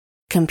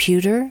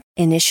Computer,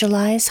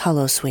 initialize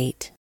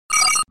holosuite.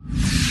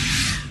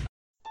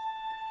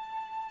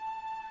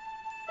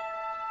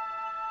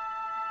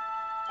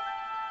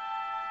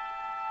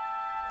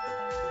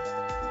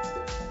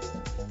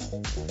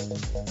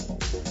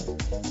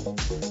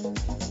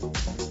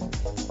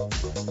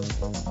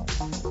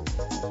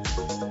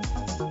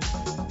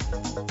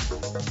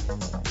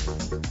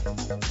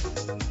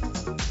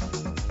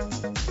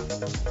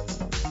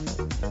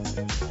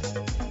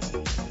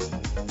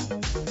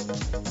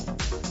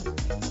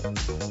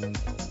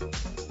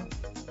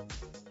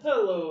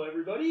 Hello,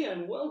 everybody,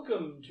 and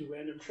welcome to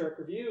Random Trek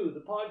Review,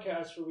 the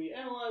podcast where we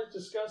analyze,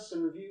 discuss,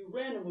 and review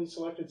randomly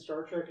selected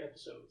Star Trek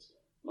episodes.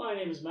 My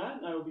name is Matt,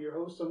 and I will be your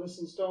host on this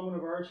installment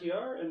of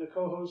RTR, and the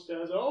co-host,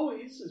 as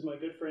always, is my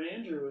good friend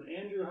Andrew. And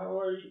Andrew, how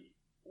are you?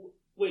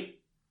 Wait,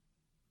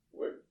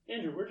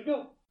 Andrew, where'd you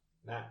go?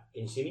 Matt,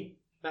 can you see me?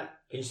 Matt,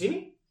 can you see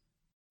me?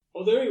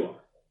 Oh, there you are.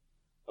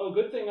 Oh,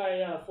 good thing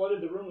I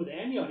flooded the room with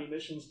anion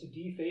emissions to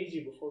dephase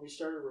you before we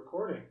started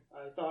recording.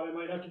 I thought I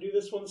might have to do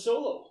this one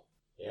solo.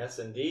 Yes,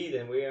 indeed,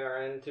 and we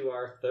are into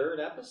our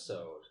third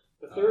episode.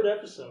 The third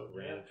episode,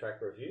 Random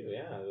Trek Review,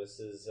 yeah. This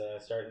is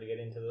starting to get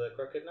into the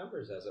crooked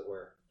numbers, as it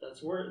were.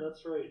 That's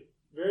right.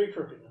 Very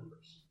crooked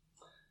numbers.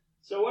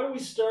 So why don't we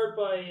start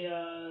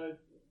by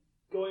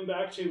going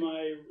back to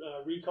my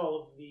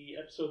recall of the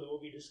episode that we'll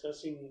be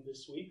discussing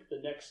this week, the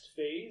next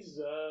phase.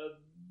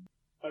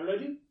 How did I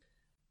do?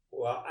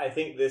 Well, I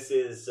think this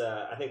is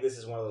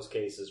one of those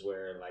cases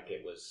where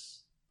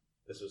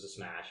this was a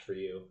smash for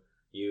you.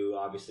 You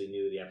obviously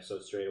knew the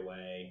episode straight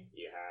away.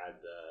 You had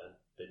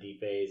the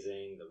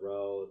dephasing, the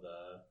row,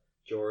 the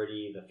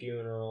Geordi, the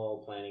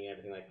funeral, planning,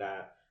 everything like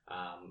that.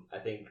 I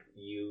think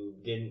you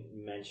didn't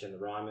mention the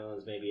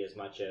Romulans maybe as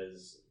much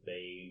as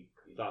you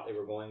thought they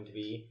were going to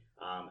be.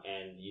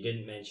 And you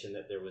didn't mention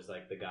that there was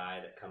like the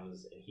guy that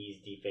comes and he's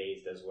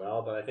dephased as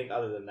well. But I think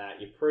other than that,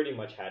 you pretty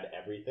much had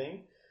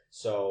everything.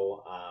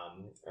 So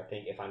I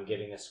think if I'm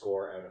giving a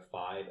score out of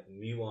 5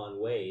 muon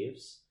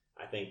waves,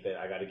 I think that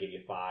I got to give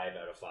you 5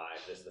 out of 5.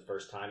 This is the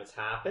first time it's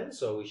happened,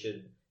 so we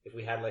should, if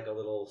we had like a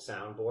little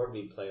soundboard,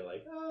 we'd play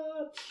like,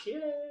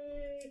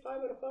 yay, 5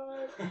 out of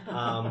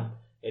 5.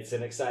 It's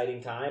an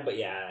exciting time, but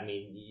yeah, I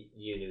mean,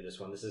 you knew this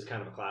one. This is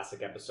kind of a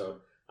classic episode,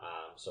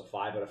 so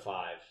 5 out of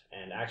 5.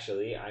 And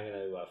actually, I'm going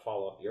to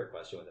follow up your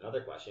question with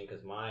another question,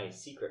 because my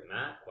secret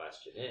Matt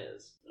question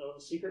is... Oh,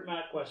 the secret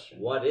Matt question.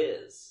 What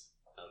is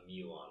a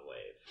muon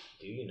wave?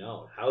 Do you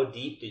know? How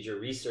deep did your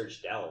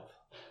research delve?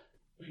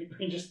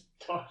 We just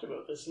talked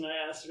about this, and I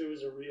asked if it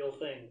was a real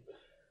thing.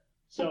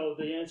 So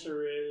the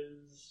answer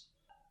is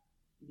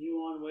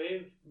muon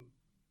wave.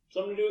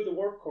 Something to do with the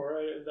warp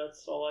core.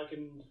 That's all I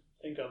can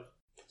think of.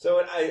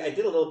 So I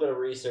did a little bit of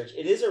research.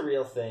 It is a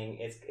real thing.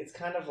 It's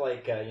kind of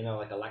like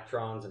like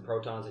electrons and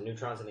protons and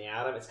neutrons in the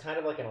atom. It's kind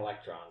of like an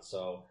electron.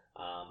 So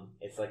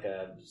it's like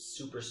a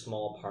super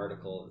small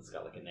particle that's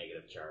got like a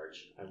negative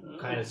charge.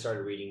 I kind of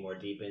started reading more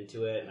deep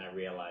into it, and I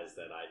realized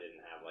that I didn't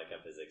have like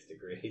a physics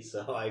degree,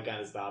 so I kind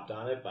of stopped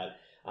on it. But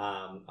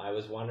I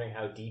was wondering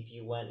how deep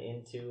you went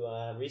into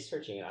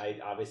researching it. I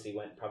obviously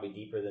went probably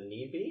deeper than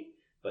need be.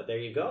 But there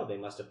you go. They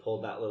must have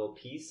pulled that little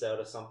piece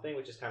out of something,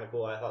 which is kind of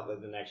cool. I thought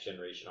that the Next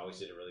Generation always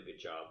did a really good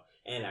job.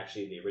 And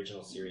actually, the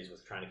original series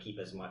was trying to keep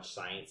as much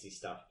sciencey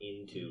stuff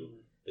into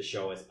the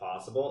show as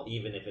possible,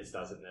 even if it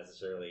doesn't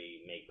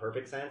necessarily make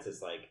perfect sense.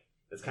 It's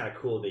kind of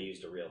cool they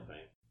used a real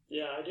thing.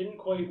 Yeah, I didn't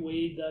quite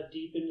wade that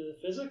deep into the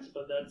physics,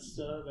 but that's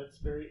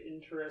very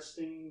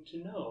interesting to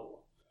know.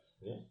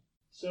 Yeah.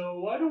 So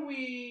why don't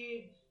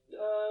we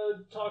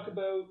talk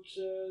about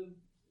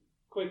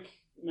quick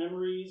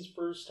memories,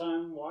 first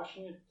time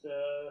watching it.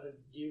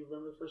 Do you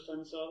remember the first time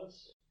you saw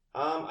this?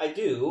 I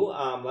do.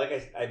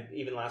 Like I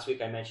even last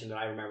week I mentioned that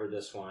I remember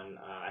this one.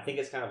 I think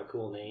it's kind of a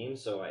cool name,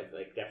 so it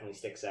definitely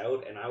sticks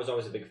out. And I was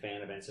always a big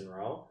fan of Ensign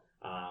Ro.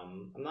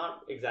 I'm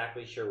not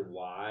exactly sure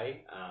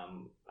why.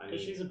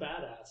 Because she's a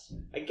badass.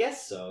 I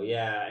guess so,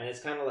 yeah. And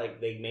it's kind of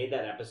like they made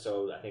that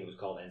episode, I think it was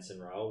called Ensign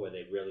Ro, where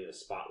they really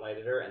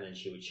spotlighted her, and then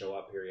she would show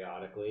up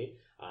periodically.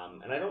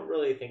 And I don't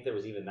really think there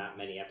was even that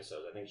many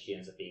episodes. I think she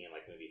ends up being in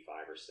maybe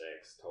 5 or 6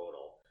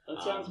 total.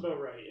 That sounds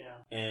about right,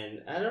 yeah.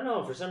 And I don't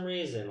know, for some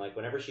reason,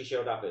 whenever she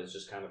showed up, it was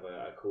just kind of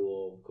a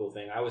cool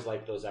thing. I always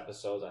liked those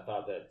episodes. I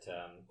thought that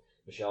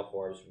Michelle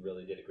Forbes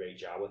really did a great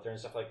job with her and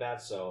stuff like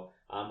that. So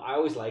I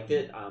always liked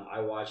it.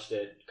 I watched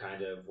it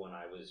kind of when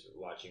I was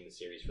watching the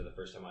series for the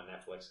first time on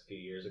Netflix a few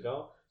years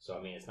ago. So,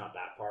 I mean, it's not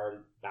that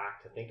far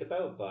back to think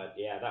about. But,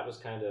 yeah, that was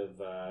kind of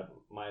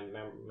my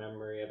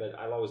memory of it.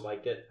 I always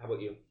liked it. How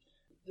about you?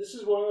 This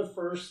is one of the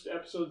first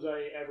episodes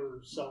I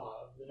ever saw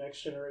of The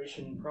Next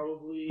Generation,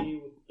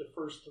 probably with the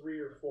first 3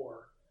 or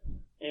 4.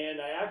 And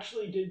I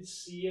actually did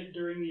see it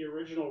during the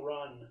original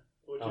run,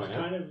 which is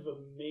kind of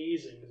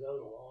amazing because that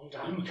was a long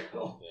time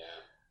ago.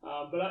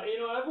 Yeah. But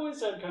I've always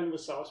had kind of a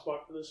soft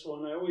spot for this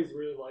one. I always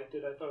really liked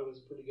it. I thought it was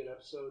a pretty good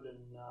episode, and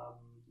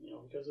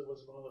because it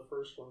was one of the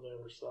first ones I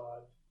ever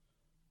saw,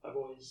 I've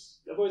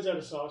always had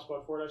a soft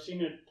spot for it. I've seen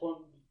it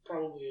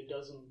probably a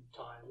dozen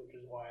times, which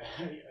is why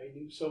I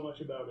knew so much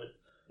about it.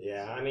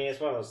 Yeah, I mean, it's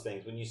one of those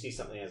things. When you see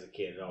something as a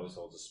kid, it always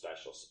holds a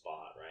special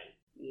spot, right?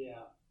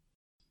 Yeah.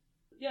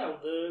 Yeah,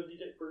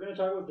 we're going to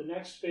talk about the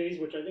next phase,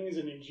 which I think is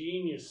an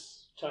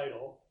ingenious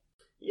title.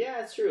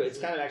 Yeah, it's true. It's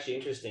kind of actually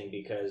interesting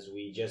because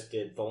we just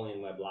did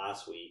Tholian Web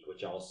last week,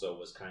 which also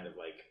was kind of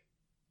like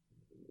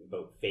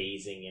about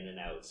phasing in and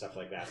out and stuff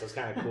like that. So it's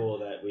kind of cool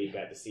that we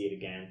got to see it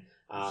again.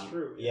 It's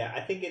true. Yeah,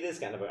 I think it is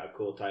kind of a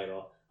cool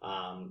title.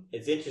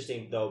 It's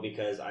interesting, though,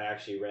 because I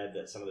actually read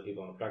that some of the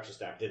people on the production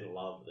staff didn't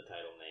love the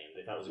title name.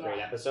 They thought it was a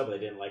great episode, but they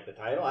didn't like the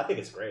title. I think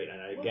it's great.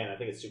 And again, I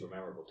think it's super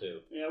memorable,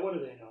 too. Yeah, what do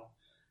they know?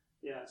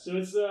 Yeah, so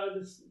it's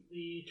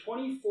the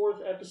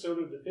 24th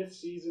episode of the 5th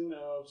season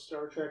of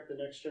Star Trek The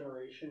Next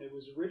Generation. It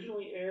was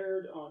originally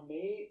aired on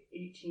May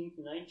 18th,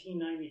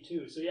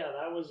 1992. So yeah,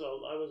 I was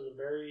a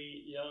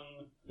very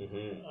young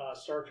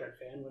Star Trek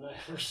fan when I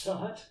first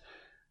saw it.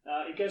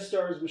 It guest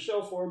stars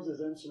Michelle Forbes as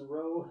Ensign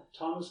Ro,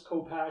 Thomas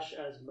Kopash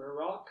as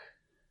Murrock,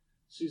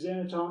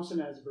 Susanna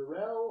Thompson as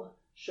Burrell,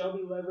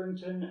 Shelby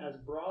Leverington as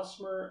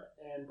Brosmer,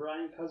 and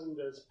Brian Cousins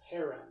as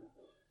Perrin.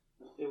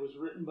 It was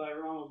written by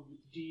Ronald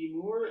D.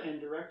 Moore and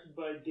directed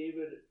by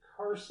David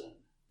Carson.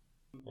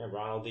 Yeah,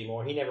 Ronald D.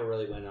 Moore. He never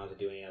really went on to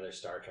do any other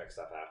Star Trek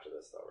stuff after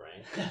this, though,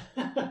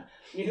 right?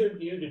 neither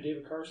did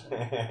David Carson.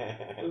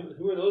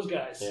 Who are those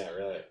guys? Yeah,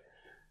 really.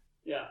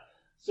 Yeah.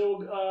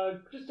 So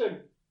just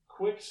a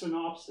quick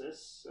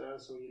synopsis,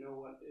 so you know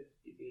what, if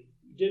you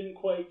didn't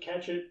quite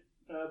catch it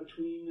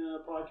between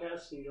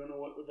podcasts and you don't know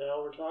what the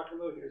hell we're talking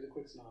about, here's a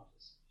quick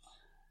synopsis.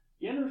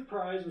 The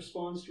Enterprise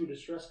responds to a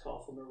distress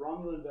call from a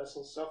Romulan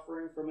vessel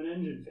suffering from an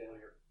engine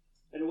failure.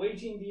 An away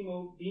team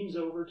beams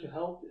over to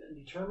help and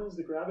determines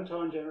the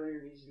graviton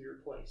generator needs to be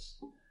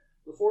replaced.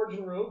 LaForge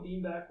and Ro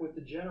beam back with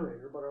the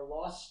generator, but are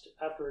lost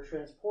after a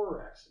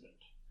transporter accident.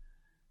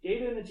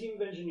 Data and a team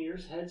of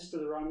engineers heads to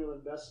the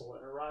Romulan vessel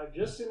and arrive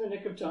just in the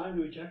nick of time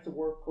to eject the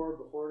warp core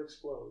before it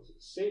explodes,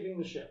 saving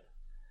the ship.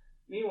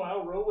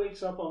 Meanwhile, Ro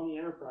wakes up on the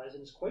Enterprise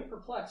and is quite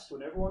perplexed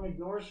when everyone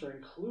ignores her,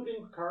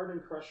 including Picard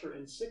and Crusher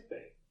in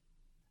sickbay.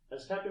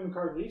 As Captain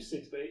Picard leaves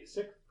sickbay,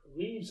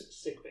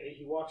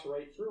 he walks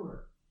right through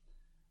her.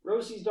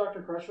 Ro sees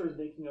Dr. Crusher is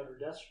making out her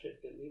death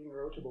certificate, leaving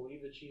Ro to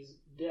believe that she's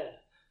dead.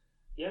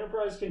 The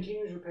Enterprise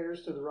continues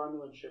repairs to the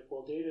Romulan ship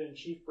while Data and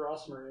Chief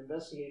Brosmer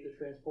investigate the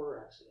transporter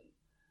accident.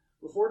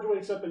 LaForge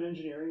wakes up in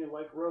engineering and,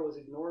 like Ro, is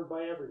ignored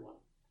by everyone.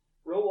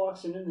 Ro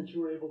walks in and the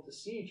two are able to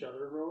see each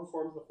other, and Ro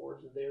informs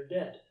LaForge that they are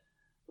dead.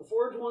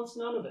 LaForge wants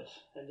none of it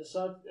and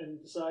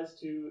decides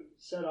to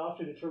set off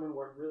to determine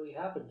what really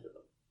happened to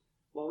them.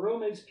 While Ro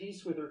makes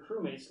peace with her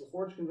crewmates,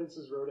 LaForge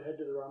convinces Ro to head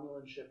to the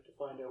Romulan ship to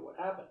find out what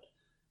happened.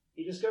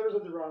 He discovers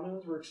that the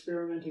Romulans were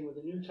experimenting with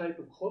a new type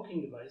of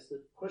cloaking device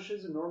that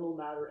pushes normal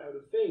matter out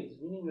of phase,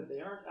 meaning that they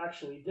aren't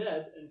actually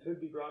dead and could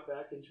be brought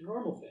back into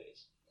normal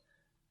phase.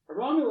 A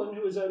Romulan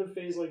who is out of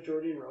phase like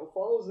Geordi and Ro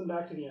follows them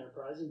back to the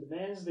Enterprise and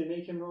demands they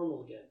make him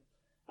normal again.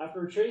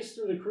 After a chase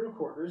through the crew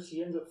quarters,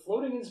 he ends up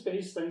floating in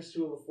space thanks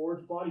to a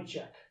LaForge body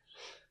check.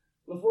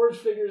 LaForge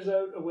figures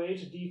out a way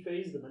to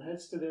dephase them and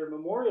heads to their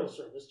memorial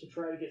service to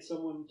try to get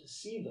someone to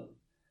see them.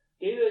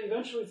 Data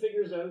eventually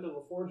figures out that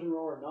LaForge and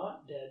Ro are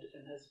not dead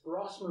and has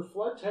Brosmer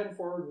flood 10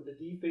 forward with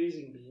a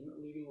dephasing beam,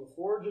 leaving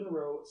LaForge and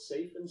Ro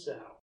safe and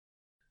sound.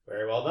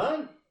 Very well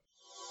done.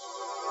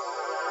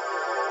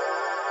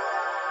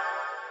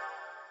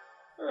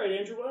 All right,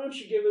 Andrew, why don't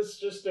you give us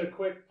just a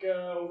quick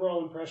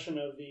overall impression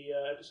of the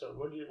episode?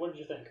 What did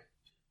you think?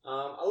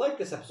 I like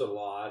this episode a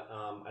lot.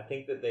 I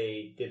think that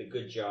they did a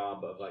good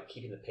job of like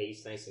keeping the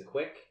pace nice and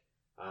quick.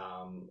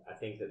 I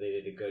think that they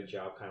did a good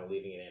job kind of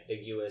leaving it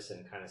ambiguous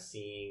and kind of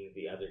seeing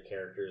the other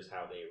characters,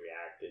 how they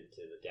reacted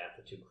to the death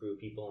of two crew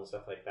people and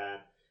stuff like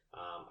that.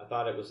 I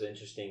thought it was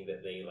interesting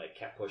that they like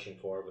kept pushing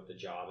forward with the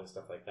job and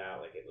stuff like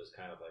that. Like it was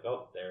kind of like,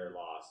 oh, they're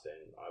lost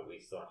and we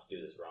still have to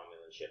do this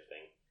Romulan ship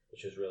thing,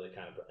 which was really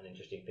kind of an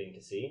interesting thing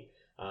to see.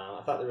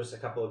 I thought there was a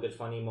couple of good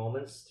funny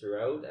moments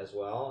throughout as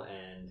well,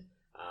 and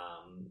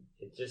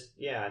it just,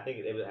 I think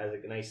it has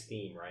a nice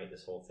theme, right?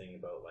 This whole thing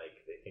about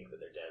like they think that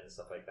they're dead and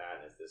stuff like that,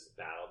 and it's this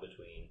battle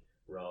between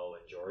Ro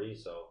and Geordi.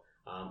 So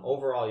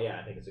overall,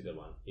 I think it's a good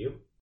one.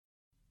 You?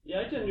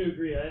 Yeah, I tend to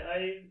agree.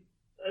 I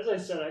as I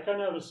said, I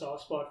kind of have a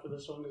soft spot for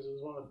this one because it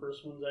was one of the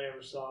first ones I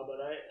ever saw. But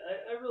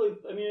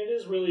I mean, it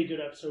is really a good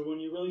episode when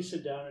you really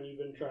sit down and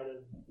even try to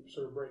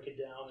sort of break it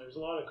down. There's a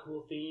lot of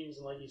cool themes,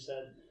 and like you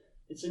said,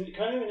 it's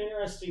kind of an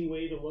interesting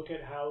way to look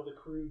at how the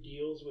crew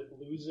deals with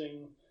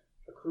losing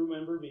a crew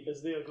member,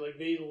 because they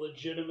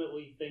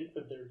legitimately think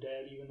that they're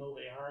dead even though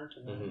they aren't,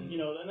 and then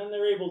and then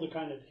they're able to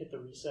kind of hit the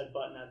reset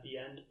button at the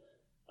end.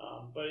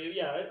 But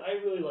I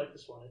really like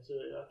this one. I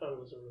thought it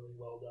was a really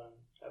well done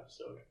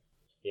episode.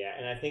 Yeah,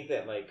 and I think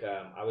that like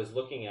I was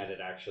looking at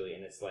it actually,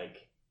 and it's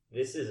like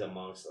this is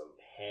amongst some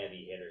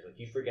heavy hitters. Like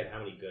you forget how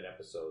many good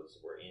episodes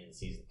were in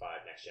season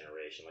 5 Next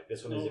Generation. Like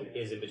this one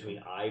is in between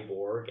I,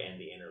 Borg and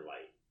The Inner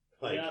Light.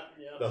 Like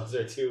those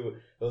are two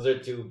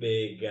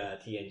big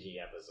TNG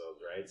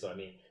episodes, right? So I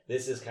mean,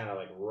 this is kind of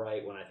like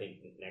right when I think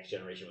Next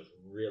Generation was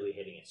really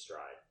hitting its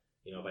stride.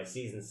 By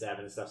season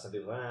 7 and stuff, some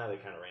people they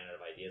kind of ran out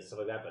of ideas and stuff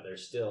like that, but they're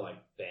still like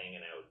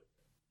banging out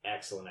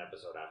excellent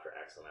episode after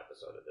excellent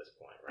episode at this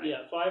point, right?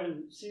 Yeah,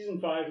 season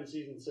 5 and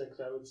season 6,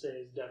 I would say,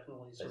 is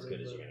definitely sort as of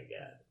good as you're gonna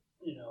get.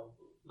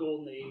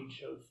 Golden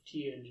age of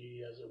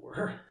TNG, as it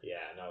were. Yeah,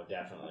 no,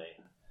 definitely.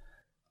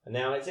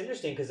 Now it's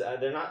interesting because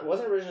it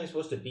wasn't originally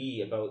supposed to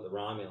be about the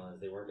Romulans.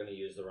 They weren't going to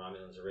use the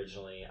Romulans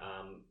originally.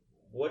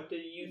 What do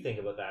you think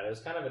about that? It was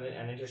kind of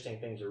an interesting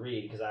thing to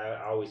read because I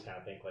always kind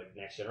of think like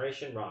Next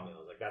Generation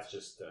Romulans, like that's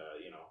just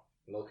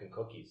milk and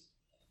cookies.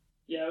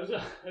 Yeah,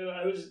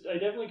 I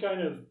definitely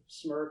kind of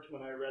smirked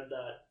when I read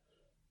that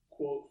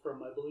quote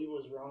from, I believe it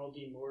was Ronald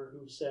D. Moore,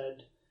 who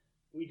said,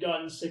 "We'd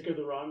gotten sick of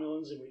the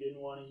Romulans and we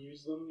didn't want to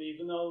use them,"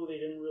 even though they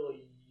didn't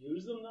really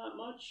use them that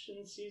much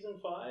in season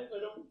 5, I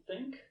don't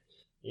think.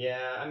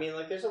 Yeah, I mean,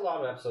 like, there's a lot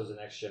of episodes of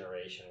Next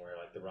Generation where,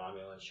 like, the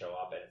Romulans show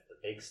up and it's the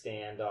big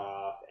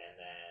standoff, and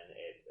then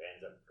it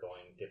ends up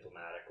going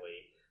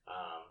diplomatically.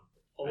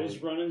 All those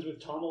run-ins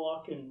with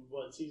Tomalak in,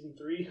 season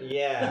 3?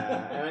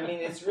 Yeah, and I mean,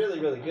 it's really,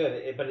 really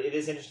good. But it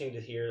is interesting to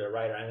hear a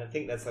writer, and I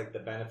think that's, like, the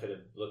benefit of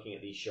looking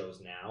at these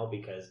shows now,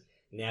 because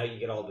now you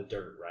get all the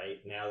dirt,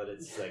 right? Now that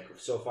it's, like,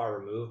 so far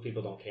removed,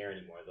 people don't care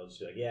anymore. They'll just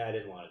be like, yeah, I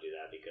didn't want to do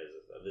that because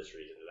of this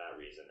reason or that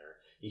reason, or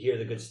you hear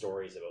the good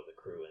stories about the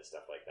crew and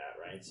stuff like that,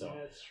 right? So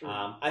yeah, that's true.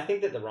 I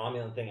think that the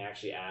Romulan thing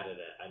actually added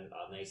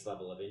a nice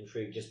level of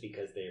intrigue just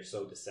because they're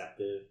so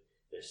deceptive,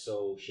 they're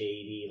so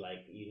shady,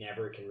 like you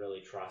never can really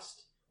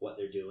trust what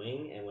they're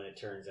doing. And when it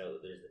turns out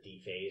that there's the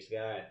dephased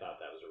guy, I thought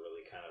that was a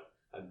really kind of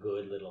a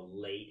good little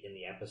late in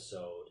the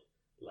episode,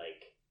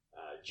 like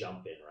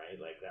jump in,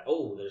 right? Like that.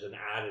 Oh, there's an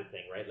added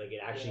thing, right? Like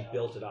it actually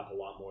built it up a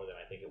lot more than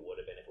I think it would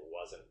have been if it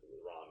wasn't the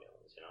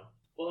Romulans, you know?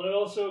 Well, it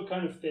also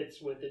kind of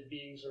fits with it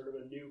being sort of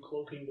a new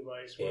cloaking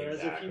device. Whereas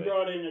Exactly. if you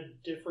brought in a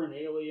different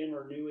alien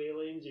or new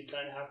aliens, you'd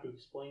kind of have to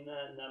explain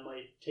that, and that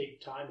might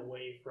take time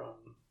away from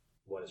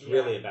what it's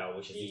really about,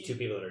 which is these two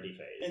people that are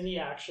dephased. And the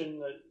action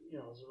that,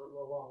 is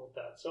along with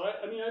that. So,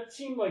 I mean, it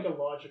seemed like a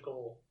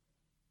logical,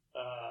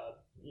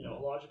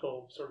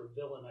 logical sort of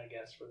villain, I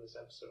guess, for this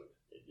episode.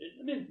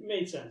 It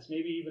made sense.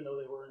 Maybe even though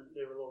they were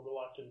a little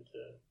reluctant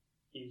to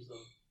use them.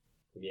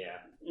 Yeah.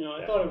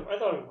 I thought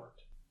it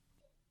worked.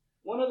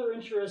 One other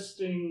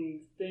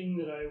interesting thing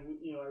that I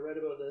read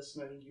about this,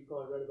 and I think you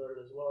probably read about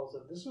it as well, is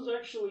that this was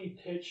actually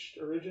pitched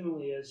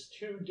originally as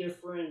 2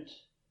 different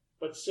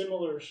but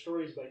similar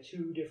stories by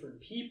 2 different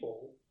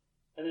people,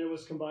 and then it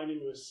was combined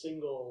into a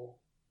single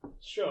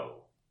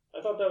show.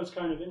 I thought that was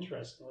kind of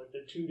interesting, like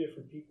the 2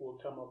 different people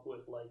would come up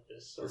with like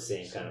this sort the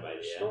same kind of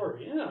idea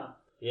story.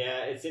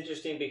 Yeah, it's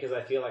interesting because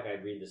I feel like I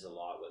read this a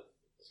lot with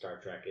Star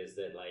Trek, is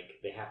that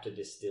like they have to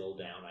distill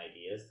down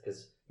ideas,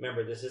 because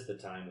remember, this is the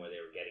time where they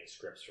were getting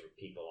scripts from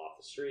people off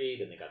the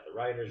street, and they got the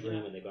writer's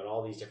room, and they got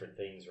all these different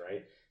things,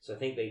 right? So I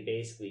think they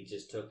basically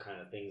just took kind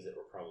of things that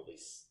were probably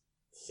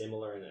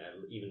similar in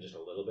even just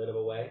a little bit of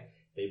a way.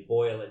 They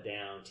boil it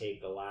down,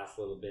 take the last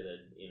little bit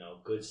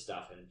of good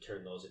stuff, and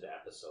turn those into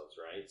episodes,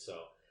 right?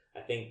 So I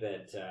think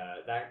that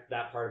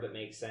that part of it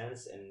makes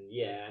sense, and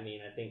yeah, I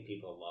mean, I think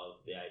people love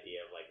the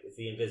idea of like it's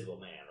the Invisible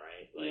Man,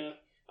 right? Like,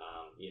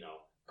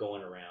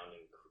 going around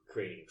and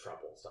creating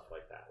trouble, stuff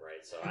like that,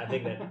 right? So I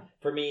think that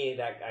for me,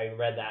 that I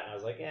read that and I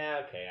was like,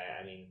 yeah, okay.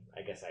 I mean,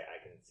 I guess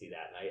I can see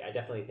that, and I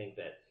definitely think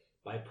that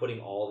by putting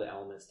all the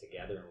elements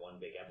together in one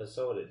big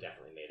episode, it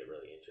definitely made it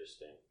really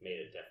interesting. Made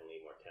it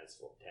definitely more tense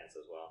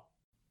as well.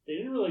 They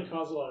didn't really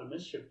cause a lot of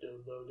mischief,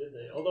 though, did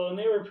they? Although, and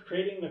they were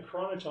creating the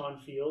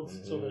chronoton fields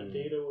so that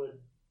Data would,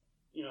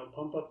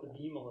 pump up the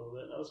beam a little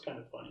bit. That was kind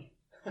of funny.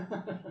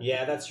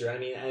 Yeah, that's true. I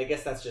mean, I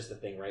guess that's just the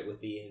thing, right?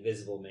 With the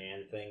Invisible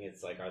Man thing,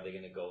 it's like, are they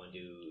going to go and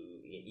do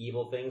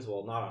evil things?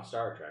 Well, not on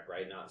Star Trek,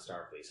 right? Not in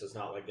Starfleet. So it's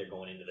not like they're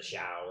going into the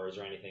showers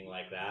or anything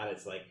like that.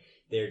 It's like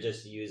they're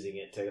just using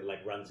it to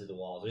like run through the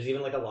walls. There's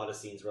even like a lot of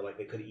scenes where like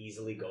they could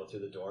easily go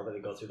through the door, but they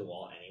go through the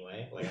wall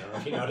anyway. Like, I don't know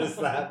if you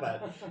noticed that,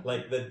 but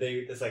like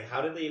it's like,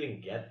 how did they even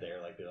get there?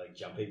 Like they're like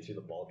jumping through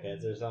the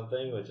bulkheads or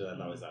something, which I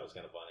thought was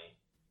kind of funny.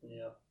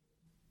 Yeah.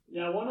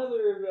 Now, one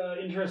other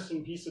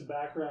interesting piece of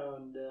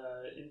background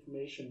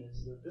information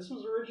is that this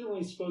was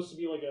originally supposed to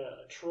be like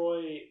a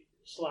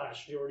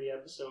Troy/Geordi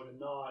episode and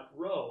not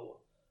Ro.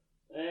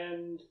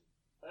 And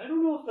I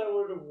don't know if that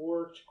would have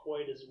worked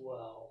quite as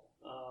well.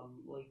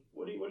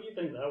 What do you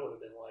think that would have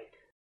been like?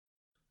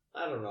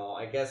 I don't know.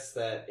 I guess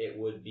that it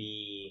would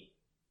be...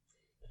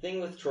 The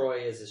thing with Troy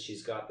is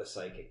she's got the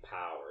psychic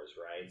powers,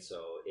 right?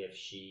 So if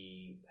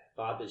she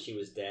thought that she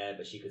was dead,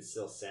 but she could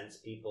still sense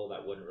people,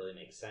 that wouldn't really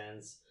make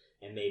sense.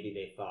 And maybe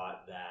they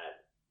thought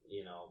that,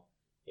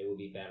 it would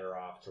be better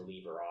off to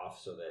leave her off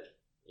so that,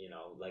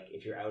 like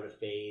if you're out of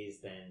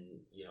phase, then,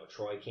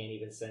 Troy can't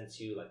even sense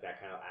you. Like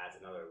that kind of adds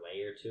another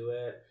layer to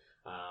it.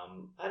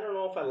 I don't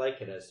know if I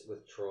like it as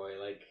with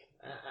Troy. Like,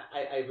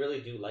 I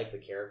really do like the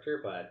character,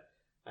 but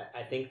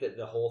I think that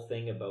the whole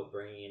thing about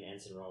bringing in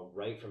Ensign Ro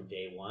right from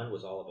day one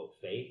was all about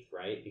faith,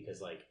 right? Because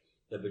like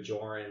the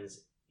Bajorans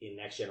in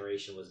Next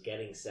Generation was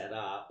getting set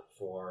up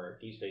for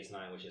Deep Space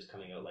Nine, which is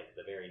coming out like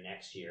the very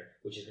next year,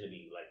 which is going to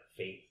be like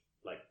faith,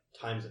 like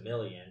times a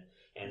million.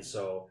 And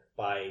so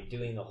by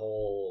doing the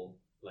whole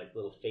like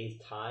little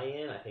faith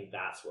tie-in, I think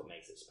that's what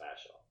makes it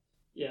special.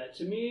 Yeah,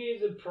 to me,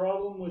 the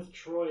problem with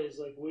Troy is,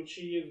 like, would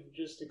she have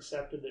just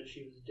accepted that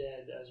she was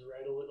dead as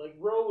right away? Like,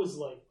 Ro was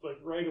like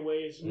right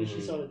away, as soon as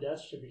she saw the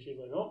death certificate, she was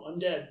like, oh, I'm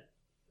dead.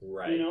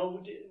 Right. You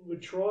know,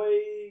 would Troy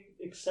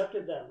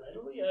accepted that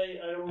readily?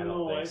 I don't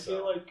know. Think I so.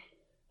 feel like,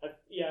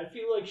 I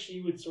feel like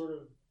she would sort of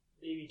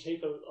maybe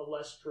take a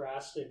less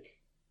drastic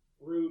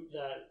route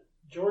that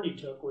Geordi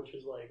took, which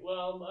is like,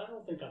 well, I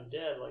don't think I'm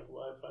dead. Like,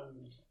 well, if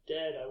I'm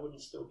dead, I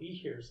wouldn't still be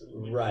here. So,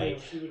 right. You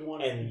know, she would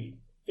want to be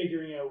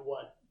figuring out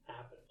what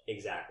happened.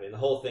 Exactly. And the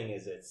whole thing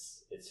is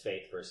it's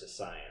faith versus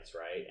science,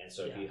 right? And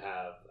so if you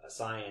have a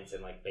science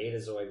and like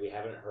Betazoid, we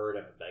haven't heard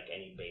of like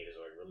any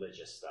Betazoid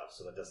religious stuff,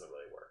 so that doesn't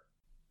really work.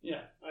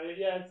 Yeah.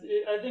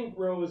 I think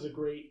Ro is a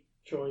great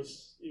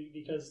choice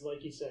because,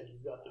 like you said,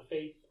 you've got the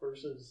faith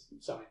versus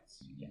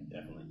science. Yeah,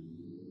 definitely.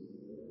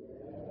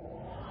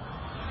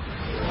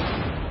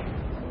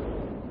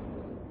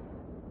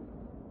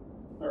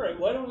 All right,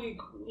 why don't we,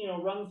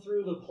 run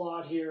through the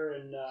plot here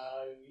and,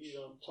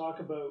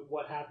 talk about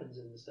what happens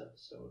in this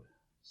episode.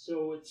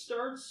 So it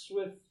starts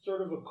with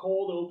sort of a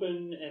cold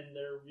open, and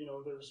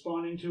they're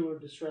responding to a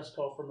distress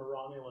call from a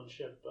Romulan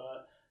ship.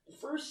 The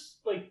first,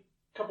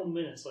 couple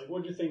minutes,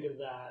 what'd you think of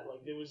that?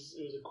 Like, it was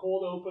a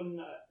cold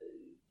open.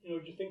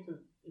 Do you think that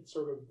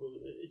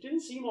it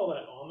didn't seem all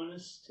that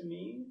ominous to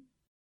me?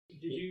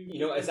 Did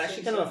you? It's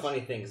actually kind of a funny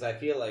thing because I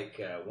feel like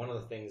one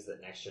of the things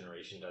that Next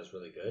Generation does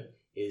really good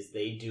is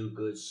they do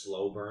good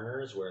slow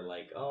burners where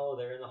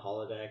they're in the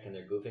holodeck and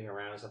they're goofing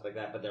around and stuff like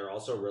that, but they're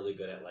also really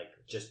good at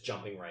just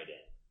jumping right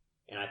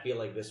in. And I feel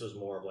like this was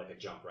more of a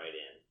jump right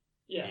in.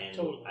 Yeah, and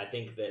totally. I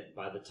think that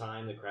by the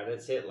time the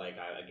credits hit,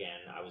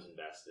 I was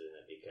invested in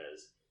it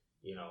because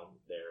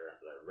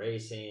they're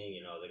racing,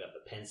 they got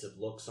the pensive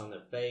looks on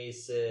their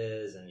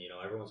faces, and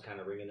everyone's kind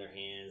of wringing their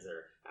hands.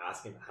 They're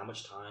asking how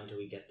much time do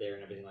we get there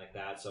and everything like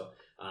that. So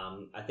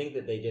I think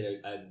that they did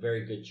a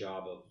very good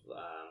job of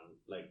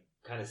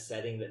kind of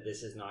setting that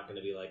this is not going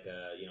to be like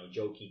a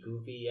jokey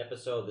goofy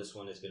episode. This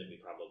one is going to be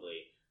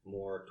probably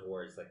more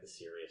towards the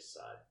serious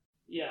side.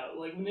 Yeah,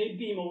 when they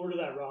beam over to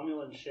that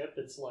Romulan ship,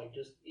 it's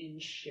just in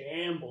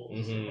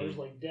shambles. Mm-hmm. And there's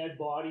dead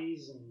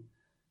bodies, and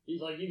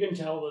you can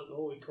tell that,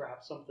 holy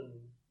crap, something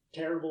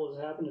terrible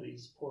has happened to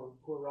these poor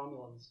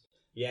Romulans.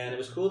 Yeah, and it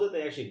was cool that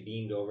they actually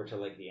beamed over to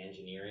the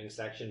engineering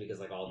section because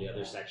all the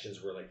other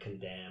sections were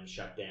condemned,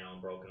 shut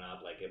down, broken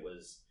up.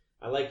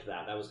 I liked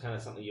that. That was kind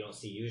of something you don't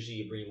see. Usually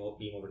you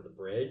beam over to the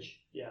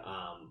bridge. Yeah.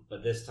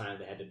 But this time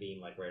they had to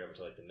beam right over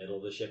to the middle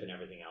of the ship, and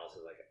everything else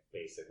is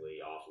basically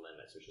off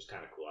limits, which was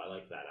kind of cool. I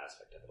liked that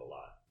aspect of it a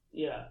lot.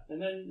 Yeah,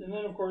 and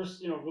then of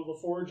course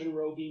LaForge and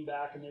Ro beam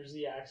back, and there's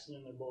the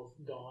accident. They're both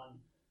gone.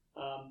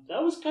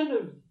 That was kind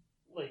of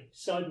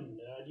sudden.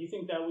 Do you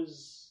think that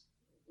was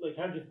what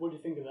do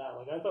you think of that?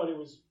 I thought it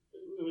was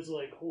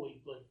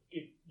holy,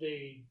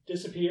 they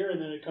disappear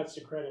and then it cuts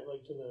to credit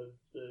to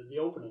the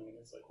opening, and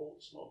it's holy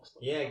smokes.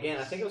 Yeah, again,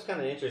 I think it was kind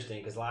of interesting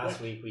because last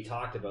week we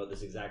talked about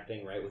this exact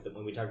thing, right?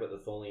 When we talked about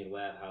the Tholian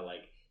web, how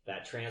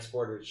that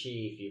transporter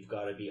chief, you've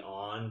got to be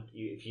on.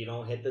 If you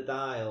don't hit the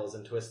dials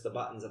and twist the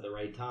buttons at the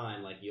right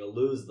time, you'll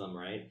lose them,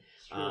 right?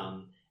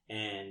 Sure.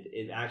 And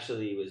it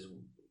actually was,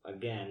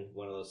 again,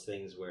 one of those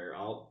things where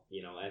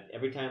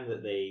every time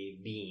that they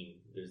beam,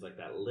 there's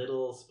that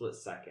little split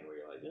second where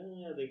you're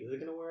is it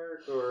going to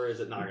work or is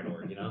it not going to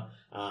work,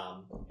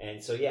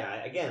 And so,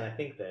 yeah, again, I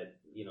think that,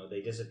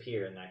 they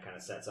disappear and that kind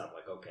of sets up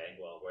okay,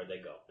 well, where'd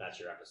they go? That's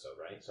your episode,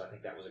 right? So I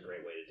think that was a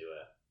great way to do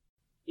it.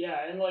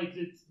 Yeah, and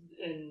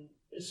and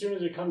as soon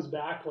as it comes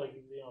back,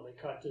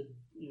 they cut to,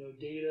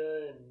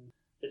 Data and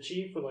the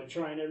chief are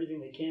trying everything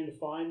they can to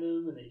find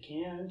them, and they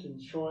can't,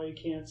 and Troy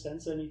can't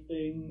sense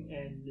anything,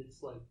 and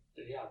it's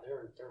yeah,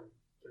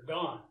 they're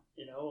gone,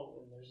 and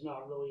there's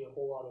not really a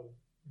whole lot of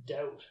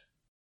doubt.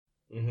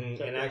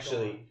 Mm-hmm. And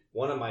actually,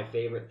 one of my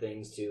favorite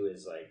things too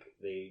is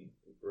they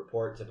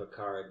report to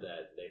Picard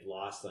that they've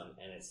lost them,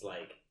 and it's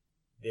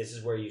this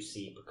is where you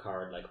see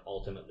Picard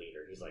ultimate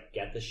leader. He's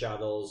get the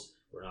shuttles.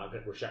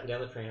 We're shutting down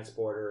the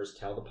transporters.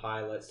 Tell the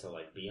pilots to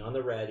be on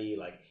the ready.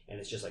 And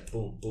it's just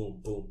boom,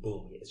 boom, boom,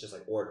 boom. It's just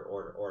order,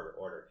 order, order,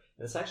 order.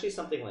 And it's actually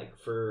something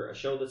for a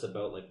show that's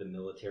about the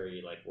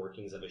military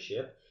workings of a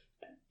ship.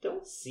 I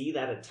don't see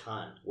that a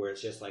ton where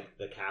it's just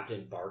the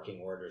captain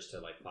barking orders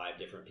to 5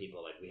 different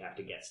people. We have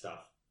to get stuff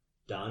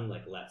done.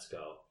 Let's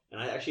go.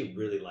 And I actually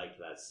really liked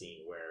that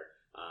scene where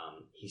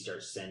he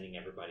starts sending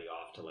everybody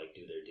off to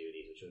do their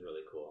duties, which was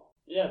really cool.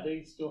 Yeah,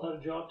 they still had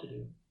a job to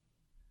do.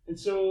 And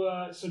so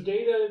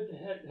Data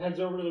heads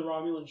over to the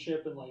Romulan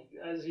ship, and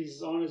as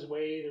he's on his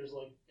way, there's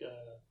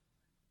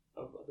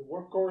the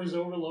warp core is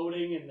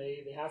overloading, and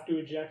they have to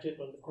eject it,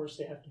 but of course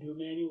they have to do it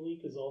manually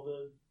because all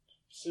the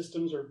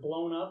systems are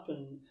blown up,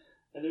 and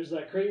And there's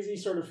that crazy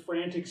sort of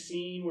frantic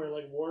scene where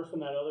like Worf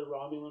and that other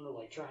Romulan are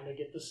like trying to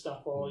get the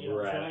stuff all,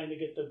 trying to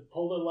get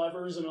pull the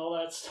levers and all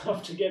that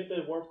stuff to get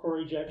the warp core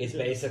ejected. It's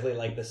basically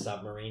like the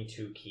submarine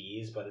 2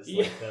 keys, but it's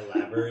like the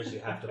levers. You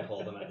have to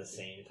pull them at the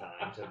same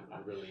time to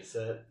release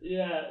it.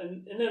 Yeah,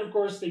 and then of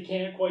course they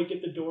can't quite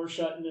get the door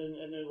shut, and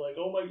they're like,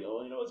 oh my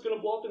god, it's going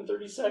to blow up in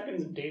 30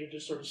 seconds, and Data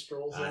just sort of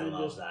strolls in. I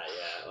love that,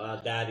 yeah.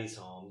 Well, Daddy's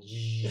home.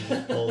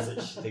 Pulls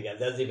it together.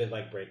 Doesn't even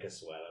like break a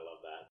sweat. I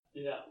love that.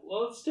 Yeah,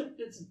 well,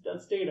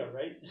 that's Data,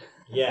 right?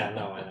 Yeah,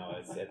 no, I know.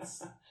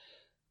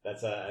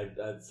 That's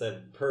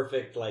a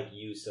perfect like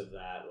use of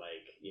that,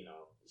 like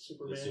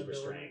Superman the super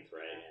ability. strength,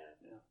 right?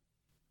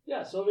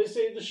 Yeah, so they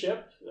save the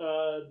ship,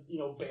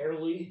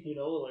 barely,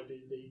 like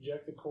they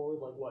eject the core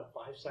with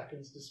 5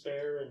 seconds to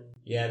spare, and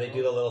they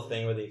do the little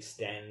thing where they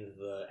extend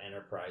the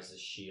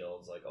Enterprise's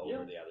shields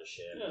over the other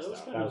ship. Yeah, and that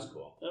stuff. That was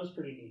cool. That was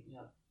pretty neat.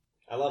 Yeah,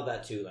 I love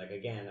that too. Like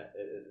again,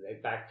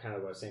 back kind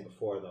of what I was saying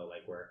before, though,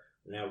 like where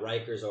now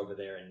Riker's over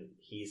there and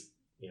he's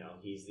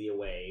the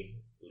away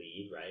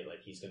lead, right?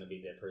 Like he's going to be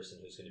the person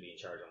who's going to be in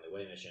charge on the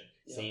away mission.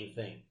 Yeah. Same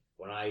thing.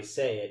 When I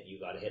say it, you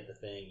got to hit the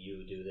thing.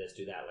 You do this,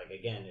 do that. Like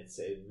again, it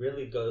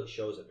really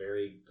shows a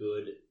very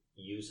good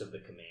use of the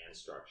command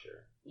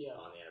structure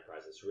on the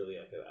Enterprise. It's really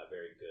like a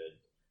very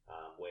good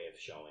way of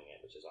showing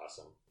it, which is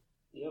awesome.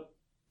 Yep.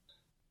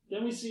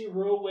 Then we see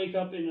Ro wake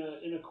up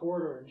in a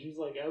corridor, and she's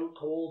like out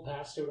cold,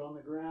 passed out on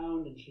the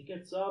ground, and she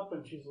gets up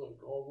and she's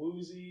like all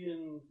woozy,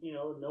 and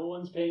no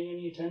one's paying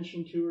any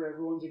attention to her.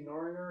 Everyone's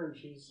ignoring her, and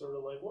she's sort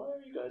of like, "Why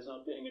are you guys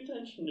not paying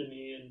attention to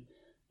me?"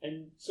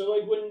 And so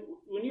like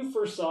when you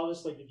first saw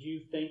this, like,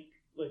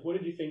 what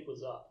did you think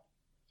was up?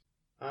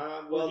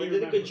 Well, they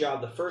did a good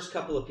job. The first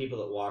couple of people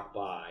that walk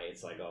by,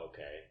 it's like, oh,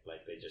 okay,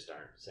 like they just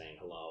aren't saying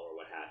hello or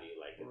what have you.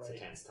 Like it's a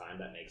tense time.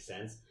 That makes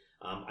sense.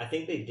 I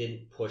think they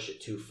didn't push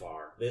it too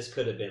far. This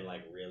could have been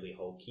like really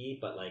hokey,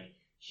 but like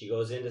she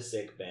goes into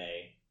sick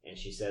bay and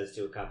she says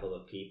to a couple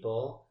of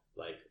people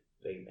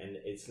and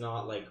it's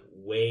not like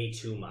way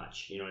too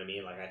much. You know what I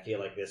mean? Like I feel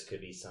like this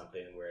could be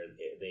something where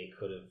they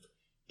could have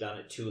done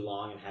it too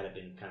long and had it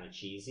been kind of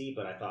cheesy,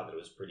 but I thought that it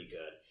was pretty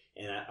good.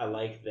 And I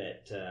like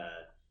that.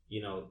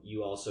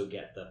 You also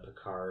get the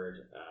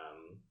Picard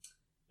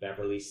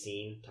Beverly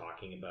scene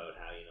talking about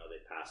how they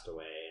passed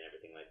away and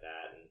everything like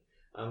that, and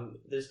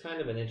there's kind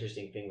of an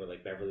interesting thing where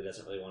like Beverly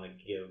doesn't really want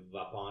to give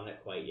up on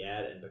it quite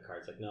yet, and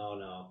Picard's like,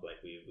 no,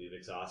 like we've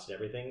exhausted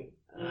everything.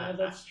 Yeah,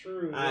 that's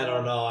true. I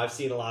don't know. I've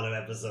seen a lot of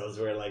episodes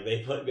where like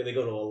they go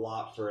to a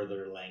lot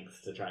further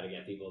lengths to try to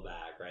get people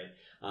back, right?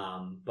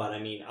 But I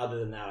mean, other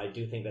than that, I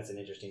do think that's an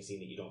interesting scene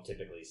that you don't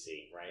typically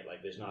see, right?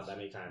 Like there's not that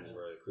many times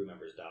where the crew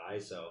members die,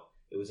 so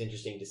it was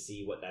interesting to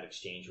see what that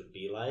exchange would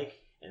be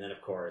like. And then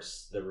of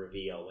course the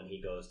reveal when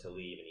he goes to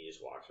leave and he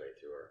just walks right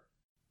through her.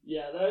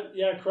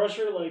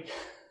 Crusher, like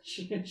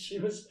she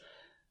was,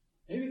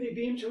 maybe they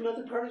beamed to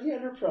another part of the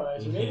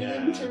Enterprise, or maybe they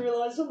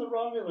materialized on the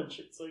Romulan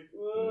ship. It's like,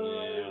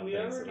 well, we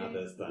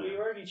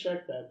already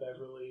checked that,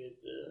 Beverly.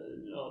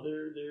 No,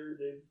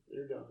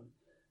 they're done.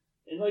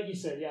 And like you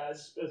said,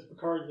 as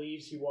Picard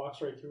leaves, he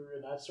walks right through her,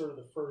 and that's sort of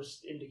the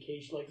first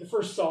indication, like the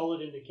first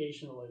solid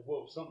indication of like,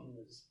 whoa, something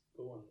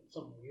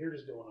weird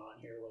is going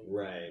on here. Like,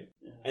 right.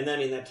 Yeah. And then,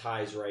 I mean, that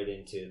ties right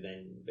into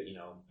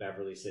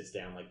Beverly sits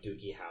down like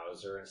Doogie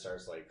Howser and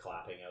starts like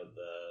clapping out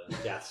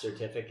the death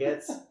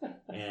certificates.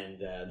 And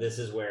this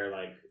is where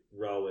like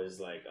Ro is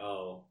like,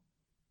 oh,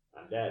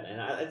 I'm dead.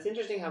 And it's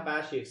interesting how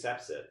fast she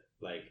accepts it.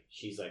 Like,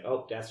 she's like,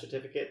 oh, death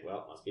certificate?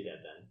 Well, must be dead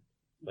then.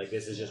 Like,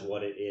 this is just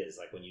what it is.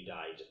 Like, when you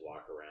die, you just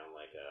walk around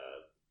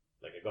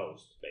like a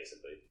ghost,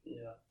 basically.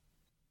 Yeah.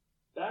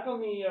 Back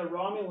on the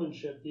Romulan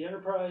ship, the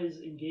Enterprise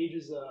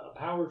engages a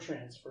power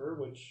transfer,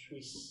 which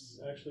we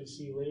actually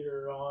see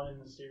later on in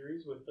the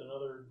series with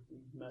another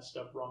messed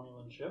up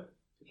Romulan ship.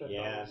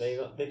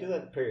 They do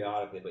that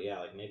periodically, but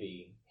like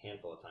maybe a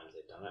handful of times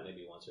they've done that,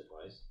 maybe once or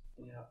twice.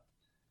 Yeah.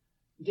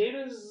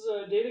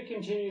 Data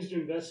continues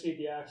to investigate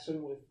the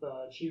accident with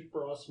Chief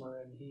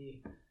Brosmer, and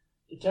he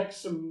detects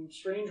some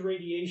strange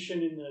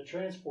radiation in the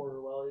transporter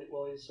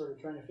while he's sort of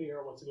trying to figure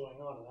out what's going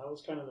on. And that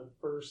was kind of the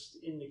first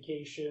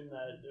indication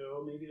that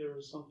maybe there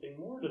was something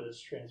more to this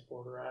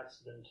transporter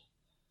accident.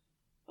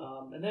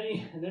 And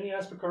then he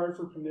asked Picard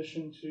for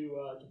permission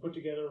to put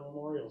together a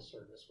memorial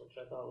service, which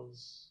I thought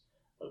was,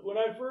 when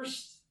I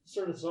first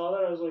sort of saw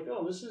that, I was like,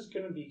 oh, this is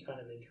going to be kind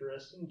of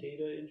interesting.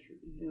 Data,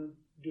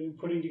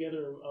 putting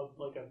together a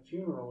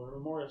funeral or a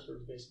memorial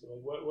service, basically.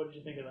 Like, what did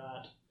you think of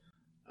that?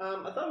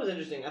 I thought it was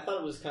interesting. I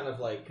thought it was kind of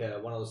like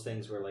one of those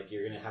things where like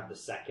you're going to have the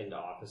second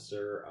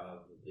officer of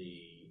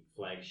the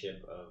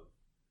flagship of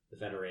the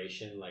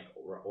Federation like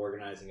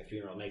organizing a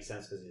funeral. It makes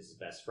sense because he's his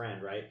best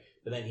friend, right?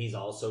 But then he's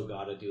also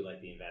got to do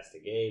like the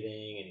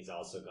investigating, and he's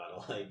also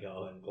got to like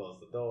go and close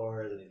the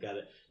doors, and he's got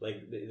to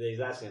like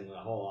he's asking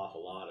a whole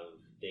awful lot of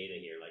data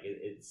here. Like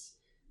it's.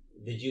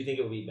 Did you think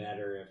it would be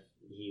better if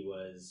he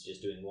was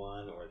just doing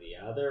one or the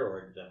other,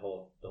 or the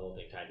whole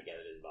thing tied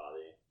together didn't bother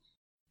you?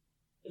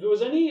 If it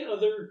was any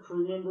other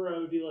crew member, I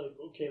would be like,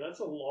 okay, that's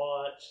a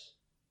lot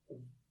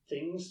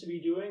things to be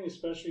doing,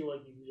 especially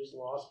like you just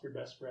lost your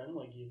best friend.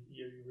 Like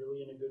you're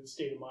really in a good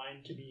state of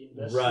mind to be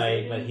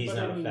investigating. Right, but he's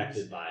not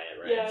affected by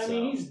it, right? Yeah, I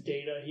mean, he's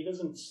Data. He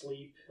doesn't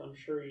sleep. I'm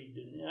sure he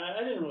didn't.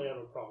 I didn't really have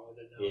a problem with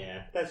it. No.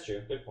 Yeah, that's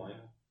true. Good point.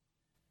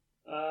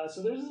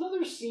 So there's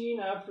another scene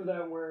after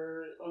that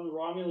where on the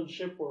Romulan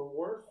ship where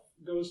Worf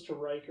goes to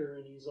Riker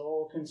and he's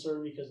all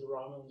concerned because the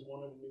Romulans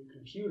wanted a new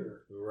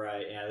computer.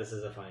 Right, yeah, this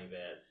is a funny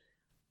bit.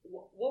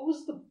 What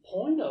was the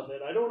point of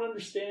it? I don't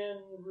understand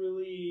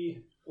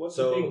really what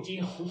the big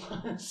deal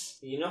was.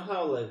 You know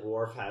how like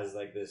Worf has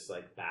like this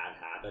like bad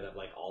habit of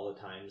like all the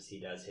times he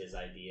does his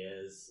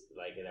ideas,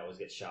 like it always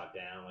gets shot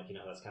down. Like, you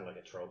know, that's kind of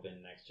like a trope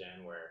in Next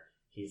Gen where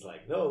he's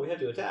like, no, we have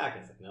to attack.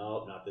 And it's like,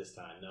 no, not this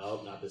time.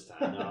 No, not this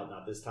time. No,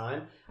 not this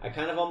time. I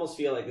kind of almost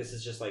feel like this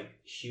is just like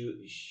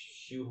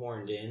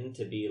shoehorned in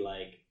to be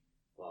like,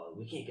 well,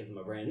 we can't give him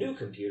a brand new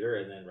computer.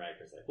 And then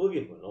Riker's like, we'll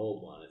give him an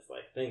old one. It's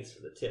like, thanks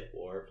for the tip,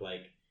 Worf.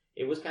 Like,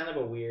 it was kind of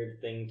a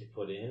weird thing to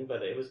put in,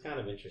 but it was kind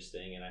of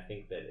interesting. And I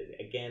think that,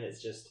 again,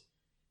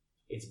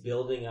 it's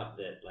building up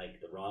that,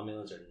 like, the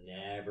Romulans are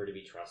never to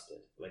be trusted.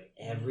 Like,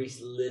 every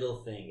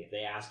little thing. If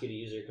they ask you to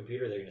use your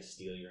computer, they're going to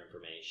steal your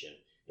information.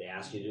 They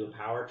ask you to do a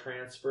power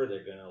transfer,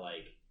 they're going to,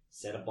 like,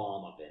 set a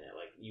bomb up in it.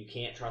 Like, you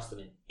can't trust them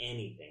in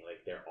anything.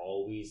 Like, they're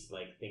always,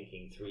 like,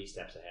 thinking 3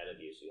 steps ahead of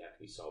you, so you have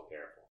to be so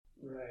careful.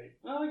 Right.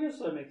 Well, I guess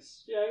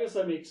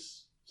that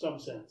makes some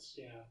sense,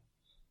 yeah.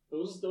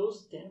 Those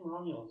damn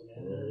Romulans,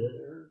 man,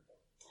 they're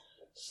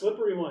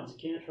slippery ones. You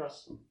can't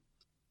trust them.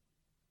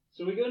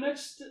 So we go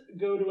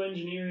to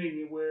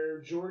engineering,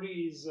 where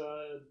Geordi's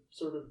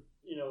sort of,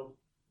 you know,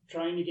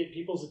 trying to get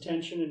people's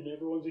attention, and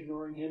everyone's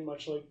ignoring him,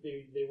 much like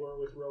they were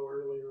with Ro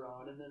earlier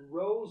on. And then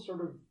Ro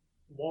sort of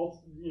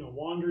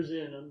wanders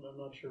in. I'm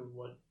not sure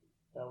what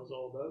that was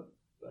all about,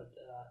 but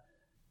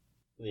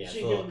yeah,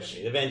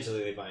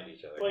 eventually they find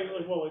each other.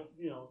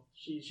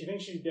 She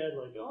thinks she's dead.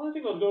 Like, oh, I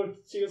think I'll go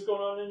see what's going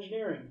on in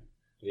engineering.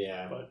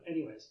 Yeah. But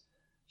anyways,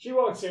 she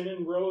walks in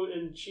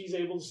and she's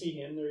able to see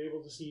him. They're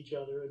able to see each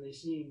other, and they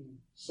seem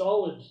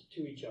solid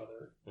to each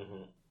other.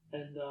 Mm-hmm.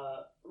 And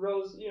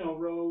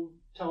Ro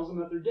tells them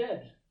that they're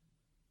dead,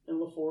 and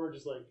LaForge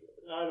is like,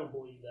 I don't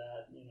believe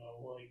that. You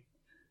know, like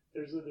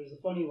there's a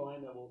funny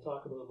line that we'll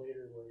talk about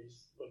later where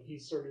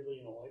he's sort of,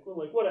 you know, like, well,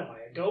 like, what am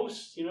I, a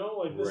ghost? You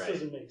know, like, this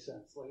doesn't make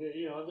sense. Like,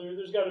 you know,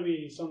 there's got to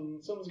be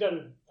something's got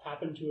to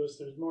happen to us.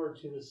 There's more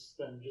to this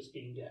than just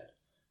being dead,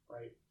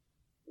 right?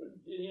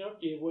 You know,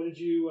 what did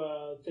you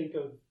think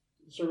of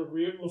sort of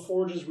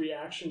LaForge's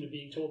reaction to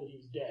being told that he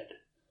was dead?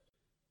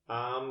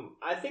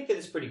 I think that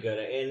it's pretty good,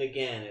 and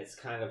again, it's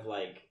kind of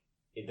like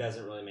it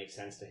doesn't really make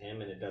sense to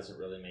him, and it doesn't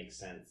really make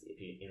sense if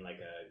you in like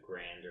a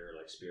grander,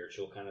 like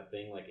spiritual kind of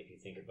thing. Like if you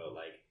think about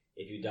like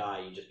if you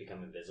die, you just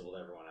become invisible to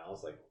everyone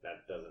else. Like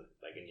that doesn't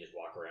like, and you just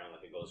walk around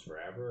like it goes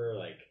forever.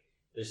 Like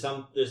there's you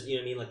know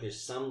what I mean. Like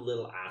there's some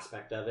little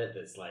aspect of it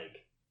that's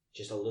like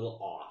just a little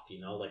off. You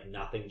know, like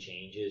nothing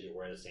changes. You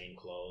wear the same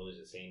clothes,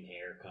 the same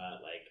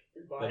haircut. Like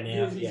but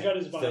now he's got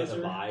his visor. Still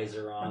the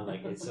visor on.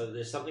 Like so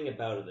there's something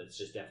about it that's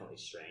just definitely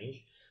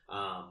strange.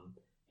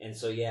 And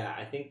so, yeah,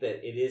 I think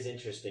that it is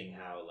interesting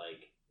how,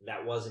 like,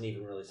 that wasn't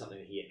even really something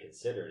that he had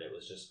considered. It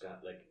was just,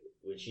 like,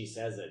 when she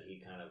says it, he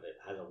kind of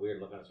has a weird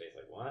look on his face,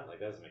 like, what? Like,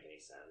 that doesn't make any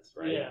sense,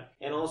 right? Yeah.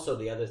 And also,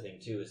 the other thing,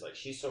 too, is, like,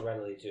 she's so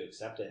readily to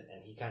accept it,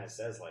 and he kind of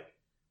says, like,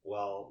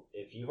 well,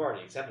 if you've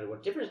already accepted it,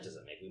 what difference does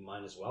it make? We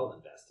might as well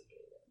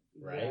investigate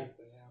it, right?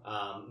 Exactly,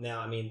 yeah.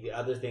 Now, I mean, the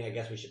other thing I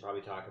guess we should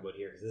probably talk about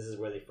here, because this is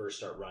where they first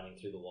start running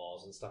through the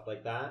walls and stuff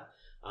like that,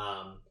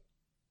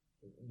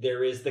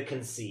 there is the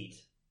conceit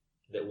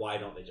that why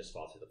don't they just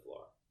fall through the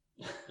floor?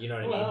 You know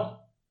what I mean?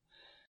 Well,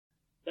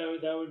 that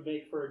would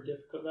make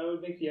that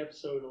would make the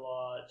episode a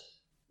lot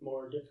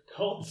more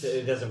difficult.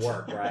 It doesn't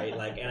work, right?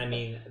 Like, and I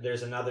mean,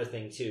 there's another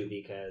thing too,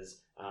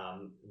 because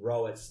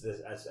Ro at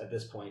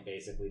this point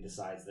basically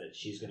decides that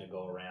she's going to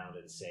go around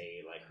and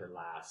say like her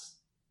last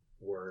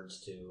words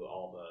to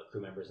all the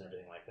crew members and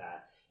everything like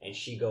that. And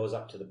she goes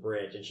up to the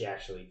bridge and she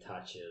actually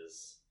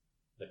touches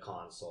the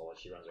console and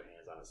she runs her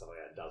hands on it and stuff like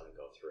that. It doesn't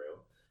go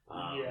through.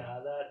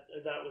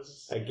 That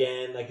was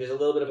again like there's a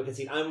little bit of a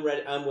conceit. I'm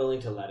willing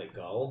to let it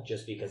go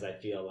just because I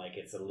feel like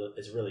it's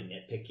really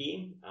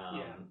nitpicky.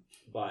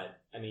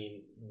 But I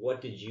mean, what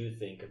did you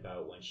think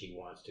about when she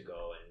wants to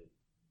go and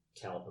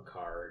tell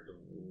Picard,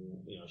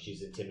 you know,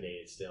 she's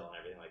intimidated still and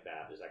everything like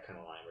that? There's that kind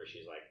of line where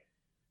she's like,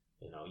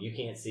 you know, you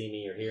can't see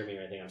me or hear me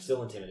or anything. I'm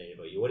still intimidated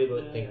about you. What do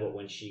you think about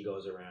when she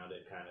goes around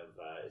and kind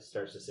of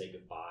starts to say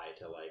goodbye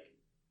to like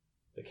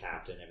the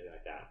captain and everything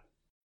like that?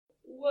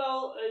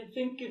 Well, I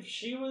think if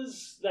she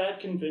was that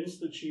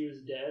convinced that she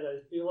was dead, I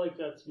feel like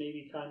that's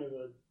maybe kind of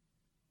a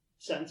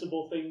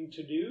sensible thing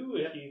to do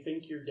if you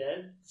think you're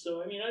dead.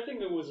 So, I mean, I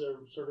think it was a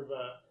sort of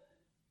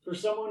for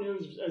someone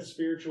who's as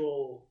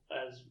spiritual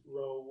as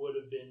Ro would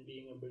have been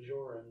being a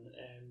Bajoran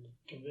and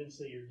convinced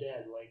that you're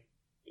dead, like,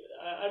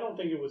 I don't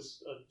think it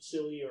was a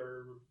silly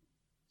or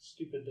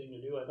stupid thing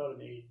to do. I thought it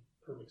made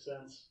perfect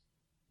sense.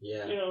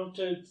 Yeah.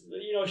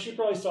 She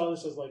probably saw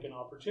this as like an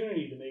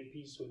opportunity to make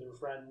peace with her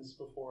friends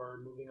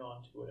before moving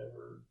on to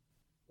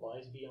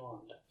lies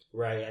beyond.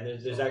 Right, and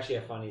there's actually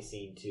a funny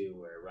scene too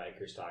where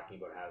Riker's talking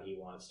about how he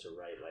wants to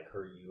write like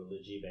her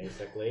eulogy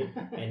basically,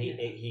 and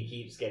he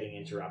keeps getting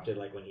interrupted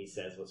like when he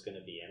says what's going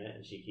to be in it,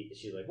 and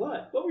she's like,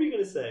 what were you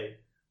going to say?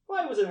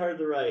 Why was it hard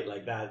to write?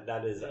 Like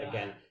that is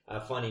again a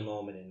funny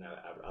moment in an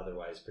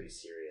otherwise pretty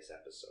serious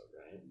episode,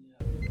 right?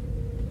 Yeah.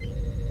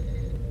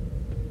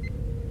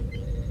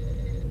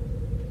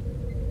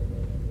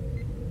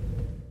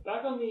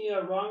 Back on the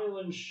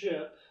Romulan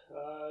ship,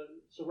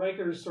 so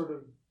Riker's sort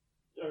of,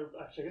 or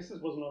actually I guess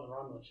this wasn't on the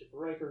Romulan ship, but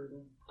Riker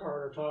and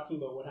Picard are talking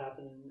about what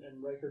happened,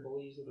 and Riker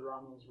believes that the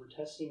Romulans were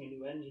testing a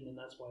new engine, and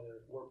that's why their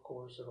warp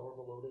core sort of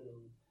overloaded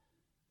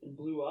and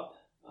blew up.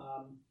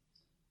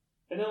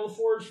 And then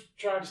LaForge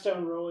tracks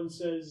down Ro and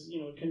says,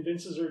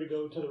 convinces her to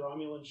go to the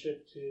Romulan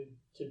ship to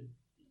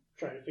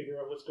try to figure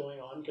out what's going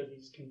on, because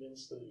he's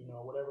convinced that,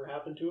 whatever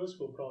happened to us,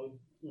 we'll probably,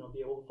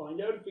 be able to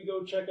find out if we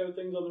go check out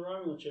things on the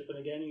Romulan ship. And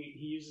again,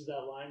 he uses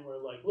that line where,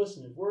 like,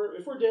 listen, if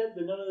we're dead,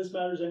 then none of this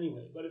matters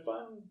anyway. But if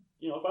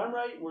I'm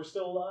right and we're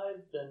still alive,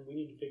 then we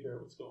need to figure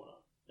out what's going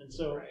on. And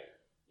so,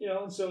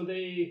 and so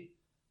they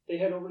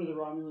head over to the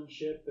Romulan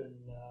ship, and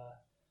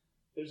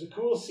there's a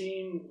cool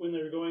scene when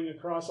they're going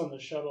across on the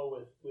shuttle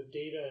with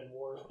Data and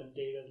Worf, and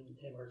Data and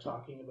him are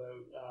talking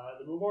about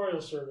the memorial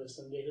service,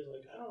 and Data's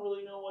like, I don't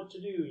really know what to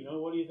do.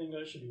 What do you think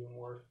I should do? And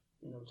Worf,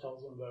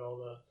 tells him about all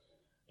the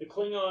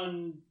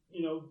Klingon,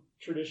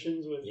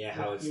 traditions with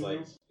how it's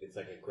funerals. it's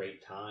like a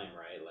great time,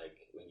 right? Like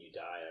when you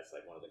die, that's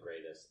like one of the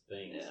greatest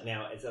things. Yeah.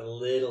 Now it's a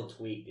little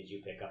tweak. Did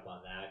you pick up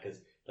on that? Because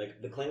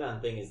like the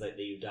Klingon thing is like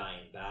that you die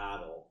in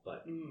battle,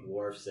 but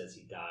Worf says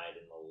he died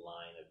in the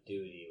line of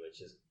duty,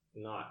 which is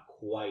not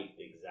quite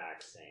the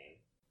exact same.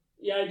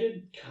 Yeah, I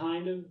did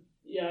kind of.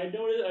 Yeah, I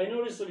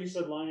noticed that he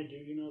said line of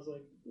duty, and I was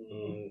like,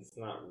 it's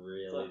not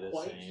really the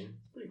same.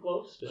 It's pretty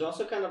close. There's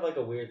also kind of like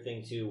a weird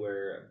thing too,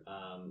 where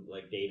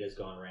like Data's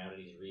gone around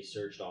and he's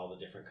researched all the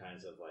different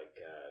kinds of like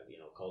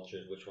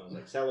cultures, which ones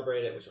like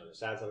celebrate it, which ones are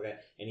sad stuff like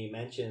that, and he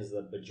mentions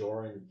the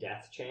Bajoran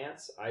death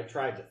chants. I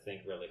tried to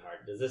think really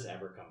hard. Does this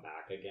ever come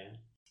back again?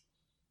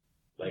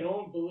 Like, I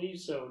don't believe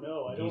so.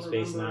 No, I don't.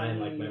 Deep Space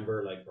Nine,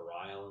 remember like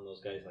Bareil and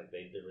those guys. Like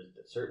there was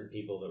certain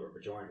people that were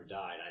Bajoran who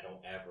died. I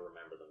don't ever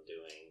remember them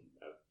doing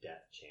a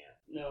death chant.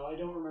 No, I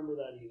don't remember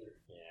that either.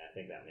 Yeah, I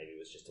think that maybe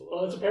was just a little.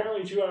 Well, it's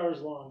apparently 2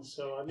 hours long,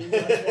 so I mean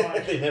that's why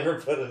they never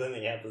put it in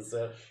the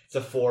episode. It's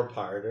a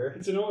 4-parter.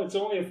 It's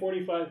only a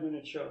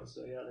 45-minute show,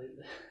 so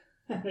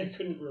yeah, they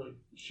couldn't really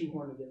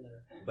shoehorn it in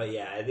there. But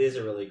yeah, it is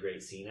a really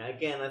great scene.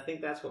 Again, I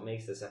think that's what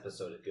makes this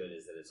episode good,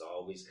 is that it's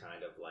always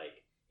kind of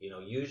like,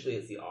 usually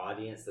it's the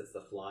audience that's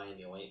the fly in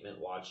the ointment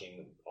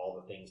watching all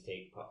the things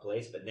take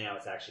place, but now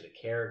it's actually the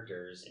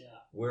characters. Yeah.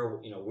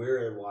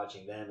 We're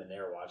watching them and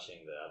they're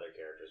watching the other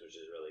characters, which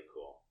is really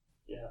cool.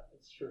 Yeah,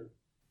 that's true.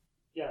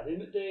 Yeah,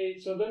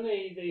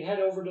 they head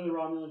over to the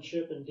Romulan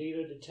ship, and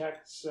Data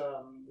detects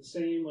the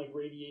same like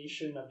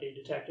radiation that they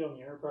detected on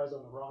the Enterprise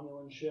on the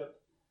Romulan ship.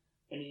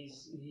 And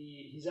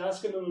he's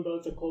asking them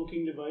about the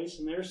cloaking device,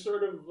 and they're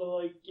sort of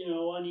like,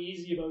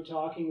 uneasy about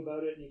talking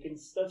about it. And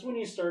that's when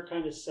you start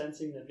kind of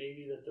sensing that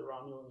maybe that the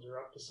Romulans are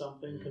up to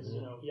something, because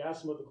he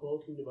asks them about the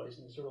cloaking device,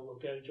 and they sort of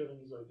look at each other, and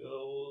he's like,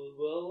 oh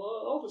well,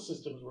 all the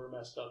systems were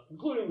messed up,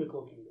 including the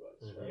cloaking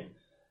device, right?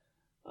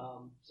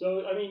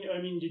 So I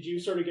mean, did you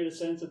sort of get a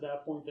sense at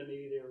that point that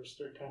maybe they were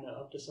kind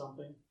of up to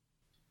something?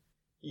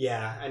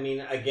 Yeah, I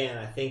mean, again,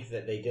 I think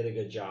that they did a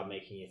good job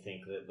making you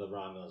think that the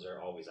Romulans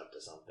are always up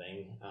to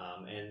something.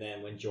 And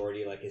then when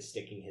Geordi is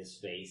sticking his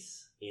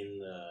face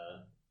in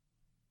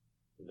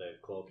the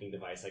cloaking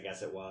device, I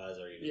guess it was,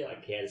 or he was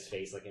he had his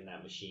face in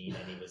that machine,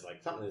 and he was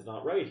like, something is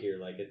not right here.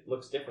 Like, it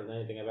looks different than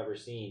anything I've ever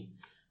seen.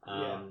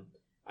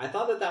 I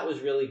thought that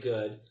was really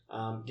good.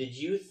 Did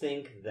you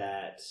think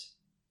that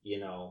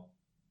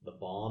the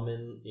bomb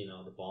in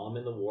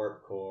the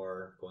warp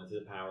core, going through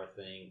the power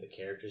thing, the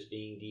characters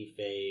being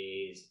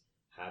dephased,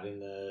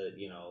 having the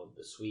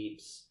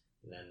sweeps,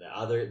 and then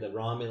the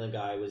Romulan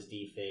guy was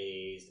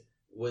dephased.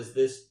 Was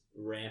this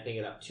ramping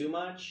it up too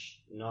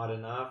much, not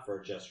enough,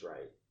 or just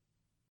right?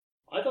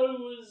 I thought it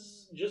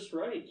was just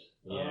right.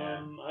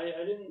 Yeah.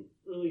 I didn't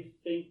really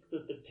think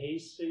that the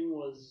pacing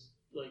was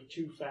like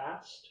too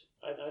fast.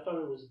 I thought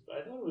it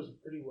was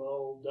pretty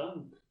well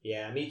done.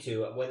 Yeah, me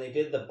too. When they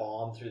did the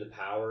bomb through the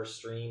power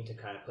stream to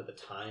kind of put the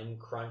time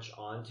crunch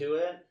onto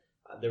it,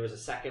 there was a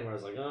second where I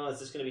was like, "Oh, is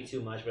this going to be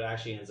too much?" But it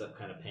actually ends up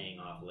kind of paying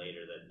off later.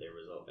 That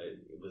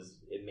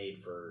it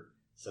made for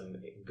some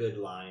good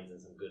lines and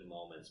some good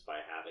moments by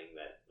having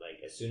that.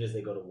 Like as soon as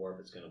they go to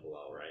warp, it's going to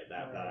blow, right?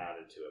 That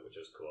added to it, which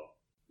was cool.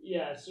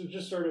 Yeah, so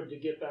just sort of to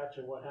get back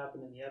to what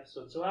happened in the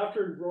episode. So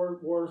after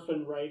Worf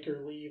and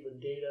Riker leave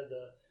and Data,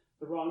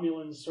 the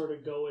Romulans sort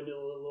of go into a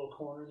little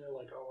corner, and they're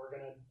like, "Oh,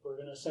 we're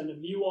gonna send a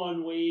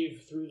muon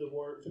wave through the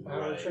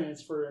power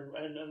transfer,"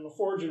 and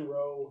LaForge and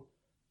Ro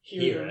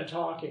hear them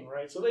talking,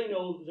 right? So they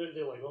know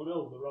they're like, "Oh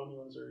no, the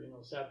Romulans are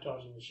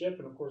sabotaging the ship,"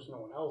 and of course no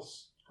one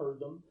else heard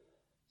them.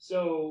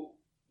 So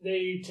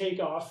they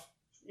take off,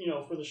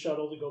 for the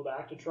shuttle to go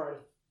back to try to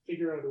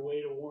figure out a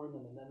way to warn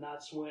them, and then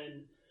that's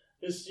when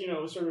this,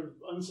 sort of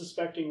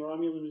unsuspecting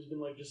Romulan who's been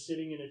like just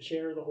sitting in a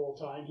chair the whole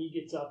time, he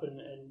gets up and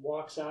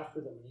walks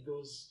after them, and he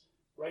goes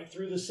right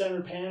through the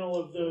center panel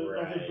of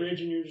the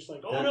bridge, and you're just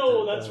like, oh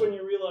no, that's when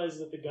you realize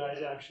that the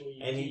guy's actually.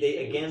 And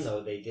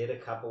they did a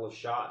couple of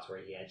shots where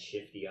he had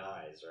shifty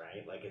eyes,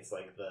 right? Like it's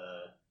like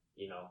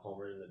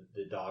Homer and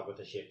the dog with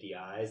the shifty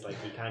eyes.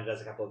 Like he kind of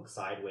does a couple of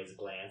sideways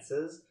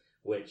glances,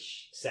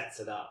 which sets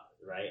it up,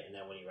 right? And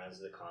then when he runs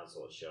to the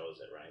console, it shows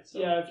it, right? So,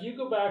 yeah, if you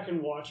go back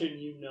and watch it,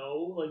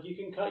 and like you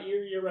can cut.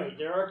 You're right.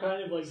 There are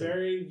kind of like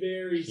very,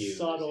 very cues,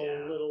 subtle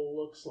little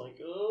looks, like,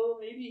 oh,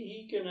 maybe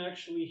he can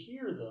actually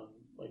hear them,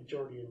 like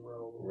Geordi and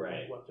Ro,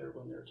 right? Like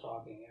when they're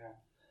talking. Yeah.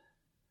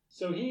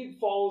 So he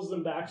follows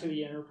them back to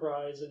the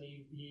Enterprise, and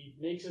he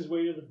makes his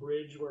way to the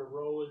bridge where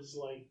Ro is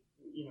like,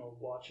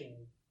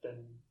 watching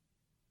them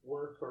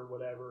work or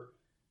whatever.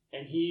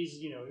 And he's,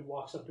 he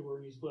walks up to her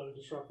and he's got a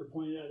disruptor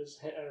pointed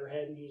at her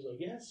head, and he's like,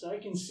 yes, I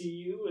can see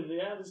you, and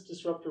yeah, this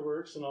disruptor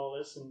works and all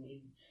this, and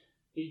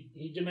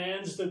he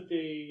demands that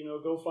they,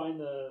 go find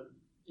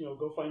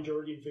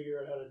Geordi and figure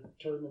out how to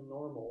turn them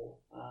normal.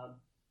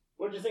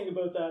 What did you think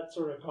about that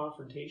sort of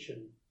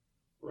confrontation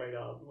right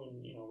off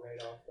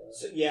the...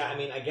 So yeah, I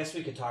mean, I guess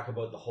we could talk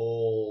about the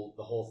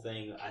whole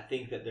thing. I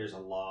think that there's a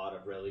lot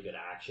of really good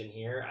action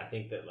here. I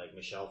think that like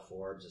Michelle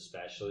Forbes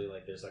especially,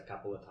 like there's a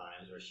couple of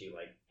times where she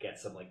like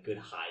gets some like good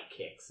high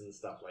kicks and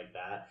stuff like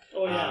that.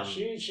 Oh yeah,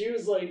 she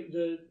was like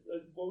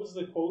what was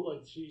the quote,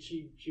 like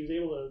she was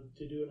able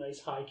to do a nice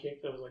high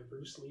kick that was like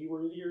Bruce Lee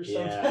worthy or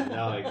something. Yeah,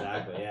 no,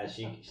 exactly. Yeah,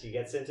 she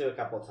gets into a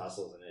couple of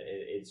tussles and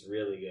it's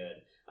really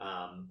good.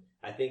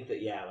 I think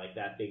that, like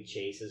that big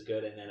chase is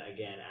good, and then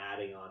again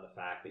adding on the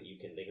fact that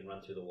they can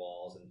run through the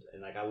walls,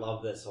 and like I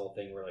love this whole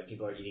thing where like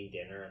people are eating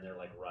dinner and they're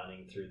like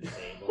running through the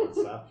table and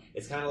stuff.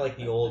 It's kind of like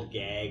the old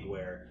gag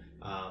where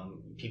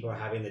people are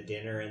having the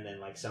dinner and then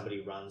like somebody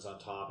runs on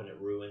top and it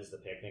ruins the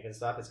picnic and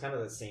stuff. It's kind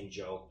of the same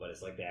joke, but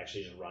it's like they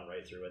actually just run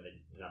right through and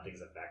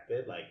nothing's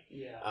affected. Like,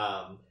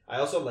 I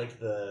also liked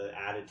the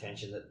added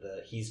tension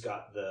that he's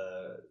got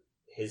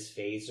his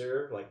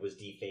phaser like was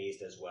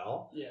dephased as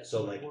well. Yeah,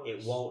 so like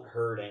it won't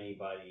hurt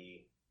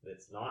anybody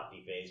that's not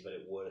dephased, but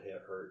it would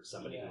hurt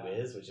somebody who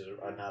is, which is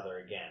another,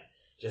 again,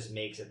 just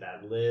makes it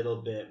that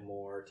little bit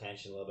more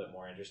tension, a little bit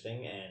more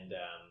interesting. And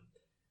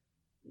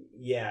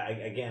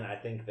again, I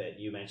think that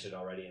you mentioned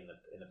already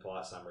in the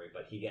plot summary,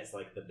 but he gets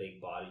like the big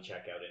body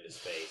check out into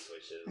space,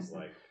 which is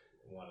like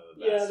one of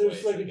the best. Yeah,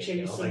 there's like a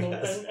chase,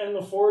 and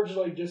the Forge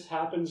like just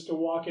happens to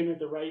walk in at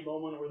the right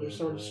moment where they're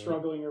sort of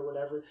struggling or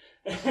whatever,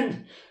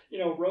 and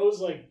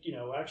Rose like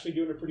actually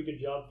doing a pretty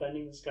good job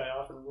fending this guy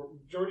off, and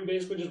Geordi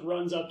basically just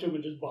runs up to him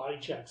and just body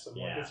checks him.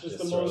 Like it's just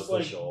the most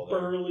like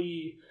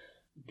burly,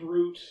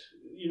 brute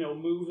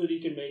move that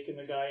he can make, and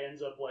the guy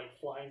ends up like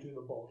flying through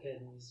the bulkhead,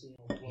 and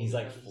he's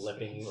like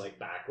flipping like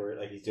backward,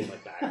 like he's doing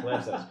like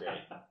backflips. That's great.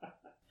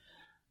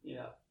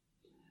 Yeah.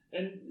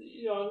 And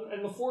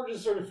and the Forge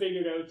has sort of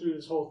figured out through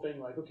this whole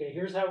thing, like, okay,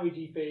 here's how we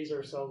dephase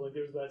ourselves. Like,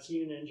 there's that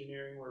scene in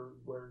engineering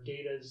where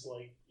Data's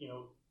like,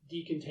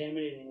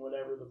 decontaminating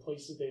whatever the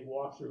places they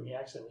walk through, and he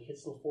accidentally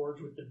hits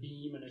LaForge with the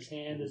beam, and his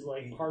hand is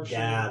like partially.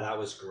 Yeah, that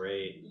was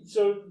great.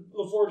 So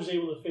LaForge is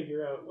able to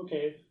figure out,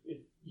 okay, if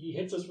he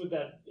hits us with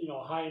that,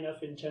 high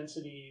enough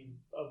intensity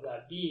of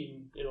that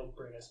beam, it'll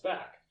bring us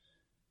back.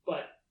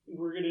 But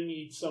we're going to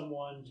need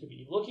someone to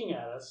be looking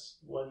at us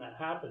when that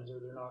happens, or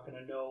they're not going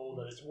to know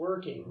that it's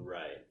working.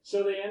 Right.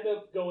 So they end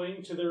up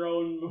going to their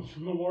own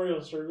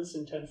memorial service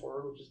in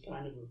 10-4, which is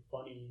kind of a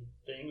funny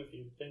thing if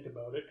you think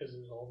about it, because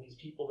there's all these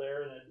people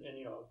there, and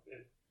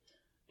if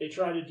they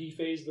try to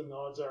dephase them, the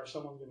odds are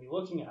someone's going to be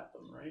looking at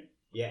them, right?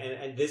 Yeah,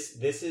 and this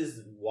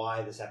is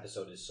why this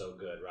episode is so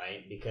good,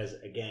 right? Because,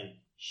 again,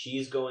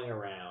 she's going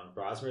around,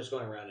 Brosmer's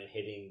going around and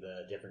hitting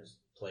the different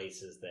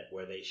places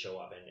where they show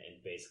up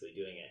and basically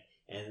doing it.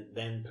 And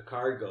then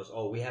Picard goes,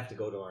 oh, we have to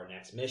go to our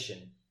next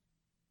mission.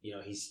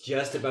 He's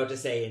just about to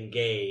say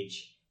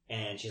engage.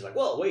 And she's like,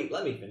 well, wait,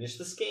 let me finish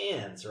the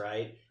scans,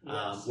 right?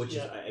 Yes, Which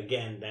is,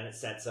 again, then it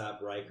sets up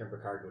Riker and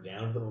Picard go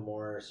down to the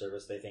memorial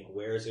service. They think,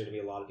 where is there to be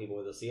a lot of people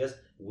where they'll see us?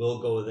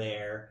 We'll go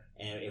there.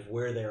 And if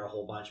we're there a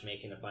whole bunch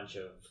making a bunch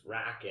of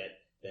racket,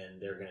 then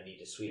they're going to need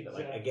to sweep it.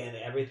 Like, again,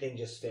 everything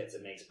just fits.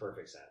 It makes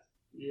perfect sense.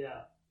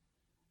 Yeah.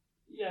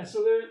 Yeah,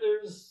 so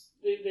there's...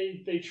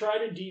 They try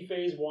to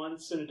dephase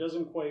once and it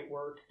doesn't quite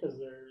work because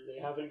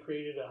they haven't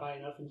created a high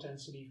enough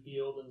intensity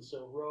field, and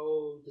so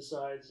Ro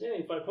decides, hey,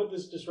 if I put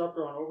this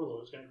disruptor on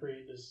overload, it's going to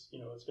create this,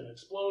 it's going to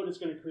explode, it's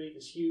going to create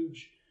this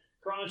huge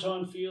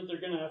chronoton field.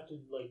 They're going to have to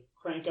like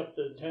crank up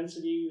the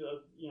intensity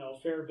a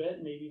fair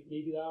bit.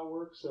 Maybe that'll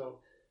work.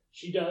 So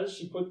she does.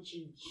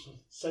 She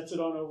sets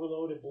it on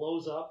overload. It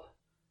blows up,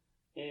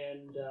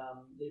 and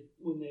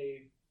when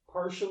they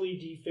partially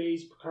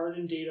dephase, Picard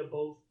and Data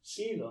both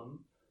see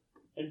them.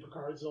 And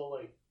Picard's all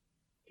like,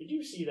 did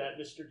you see that,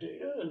 Mr.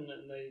 Data? And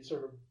then they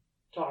sort of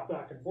talk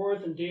back and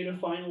forth, and Data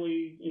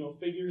finally,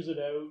 figures it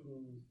out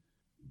and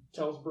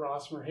tells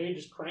Brosmer, hey,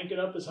 just crank it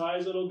up as high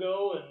as it'll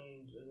go,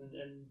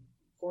 and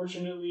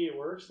fortunately it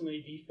works, and they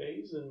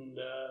dephase, and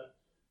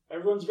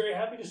everyone's very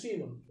happy to see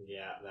them.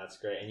 Yeah, that's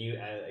great. And you,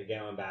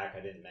 again, going back,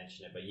 I didn't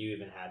mention it, but you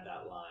even had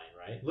that line,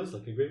 right? Looks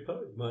like a great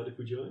party. Mind if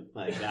we join?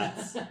 Like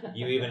that's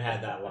you even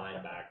had that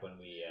line back when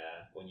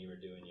you were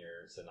doing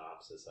your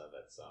synopsis of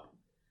it. So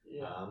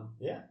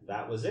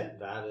that was it.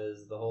 That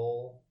is the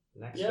whole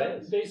next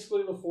phase.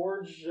 Basically,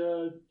 LaForge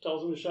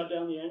tells them to shut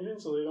down the engine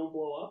so they don't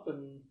blow up,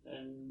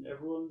 and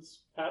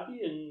everyone's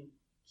happy and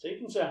safe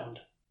and sound.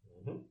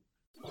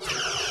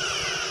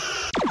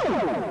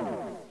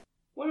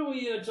 Why don't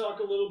we talk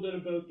a little bit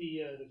about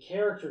the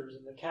characters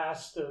and the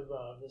cast of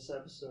this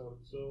episode?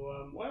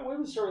 So why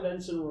don't we start with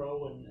Ensign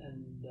Ro,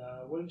 and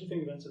what did you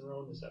think of Ensign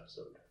Ro in this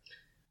episode?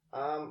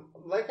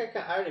 Like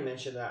I already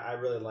mentioned, that I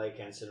really like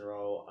Ensign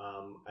Ro.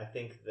 I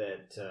think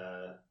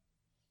that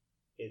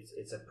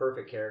it's a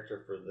perfect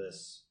character for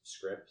this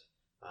script,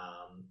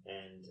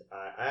 and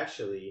I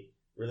actually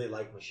really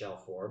like Michelle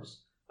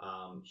Forbes.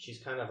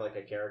 She's kind of like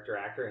a character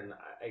actor, and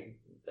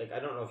I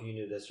don't know if you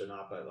knew this or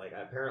not, but like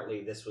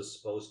apparently this was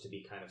supposed to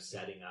be kind of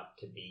setting up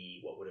to be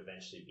what would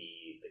eventually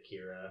be the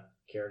Kira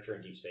character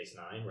in Deep Space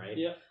Nine, right?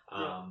 Yeah.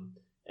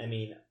 I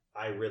mean,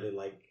 I really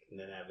like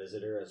Nana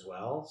Visitor as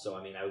well, so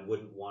I mean, I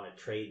wouldn't want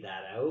to trade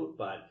that out,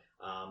 but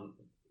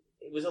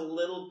it was a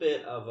little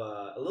bit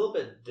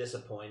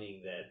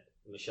disappointing that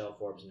Michelle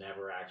Forbes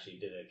never actually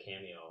did a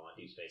cameo on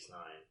Deep Space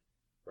Nine.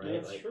 Right,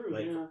 yeah, that's true.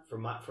 Like yeah.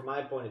 from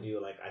my point of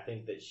view, like I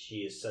think that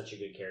she is such a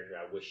good character.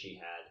 I wish she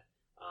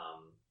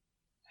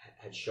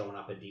had shown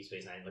up in Deep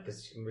Space Nine, like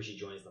because remember she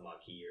joins the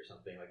Maquis or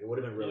something. Like it would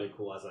have been really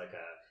cool as like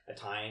a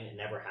tie-in. It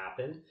never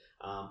happened.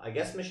 I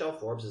guess Michelle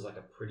Forbes is like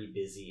a pretty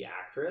busy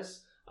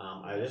actress.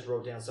 I just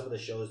wrote down some of the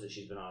shows that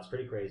she's been on. It's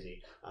pretty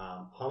crazy.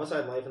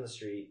 Homicide: Life in the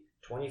Street,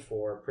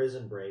 24,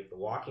 Prison Break, The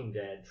Walking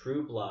Dead,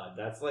 True Blood.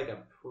 That's like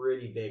a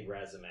pretty big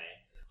resume.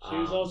 She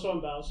was also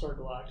on Battlestar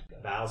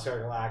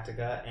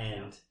Galactica.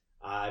 And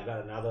I've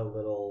got another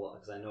little,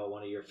 because I know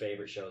one of your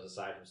favorite shows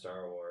aside from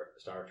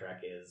Star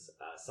Trek is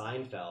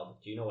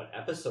Seinfeld. Do you know what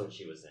episode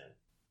she was in?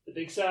 The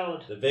Big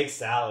Salad. The Big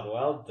Salad.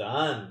 Well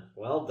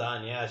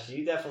done. Yeah,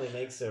 she definitely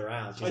makes it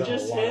around. She's I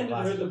just handed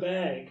her the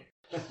bag.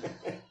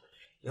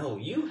 No,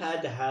 you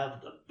had to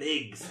have the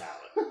Big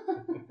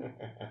Salad.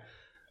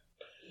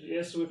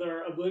 Yes, with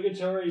our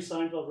obligatory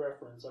Seinfeld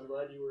reference. I'm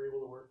glad you were able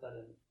to work that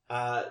in.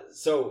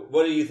 So,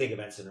 what do you think of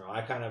Ensign Ro?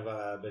 I kind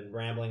of been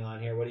rambling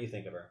on here. What do you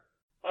think of her?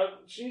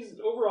 She's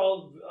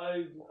overall,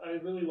 I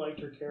really liked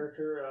her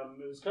character.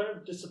 It was kind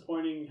of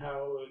disappointing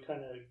how it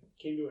kind of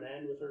came to an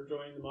end with her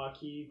joining the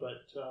Maquis,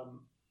 but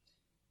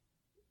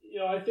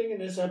I think in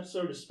this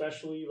episode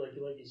especially, like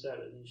you said,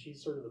 I mean,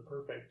 she's sort of the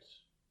perfect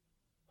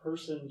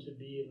person to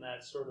be in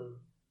that sort of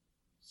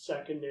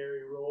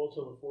secondary role to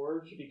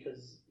LaForge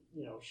because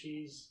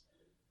she's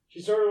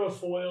sort of a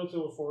foil to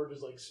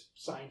LaForge's like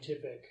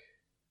scientific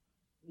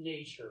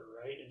nature,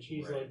 right? And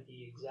she's like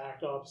the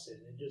exact opposite.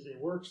 It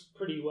works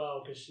pretty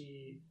well because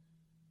she,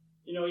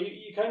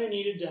 you kind of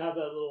needed to have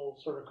that little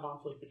sort of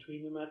conflict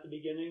between them at the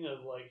beginning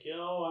of like,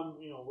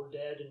 we're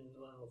dead, and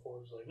then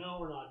LaForge's like, no,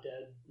 we're not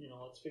dead.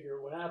 Let's figure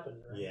out what happened.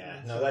 Right?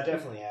 Yeah, no, that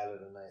definitely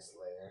added a nice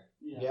layer.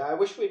 Yeah, I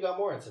wish we got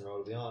more Ensign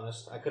Ro, to be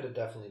honest. I could have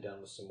definitely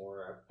done with some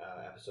more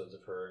episodes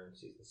of her in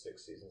season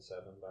 6, season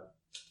 7, but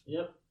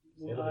yep,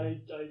 I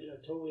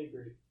totally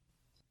agree.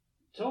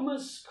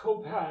 Thomas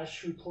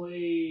Kopash, who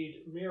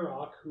played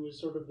Mirok, who is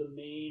sort of the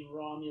main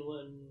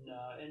Romulan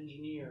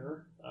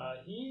engineer,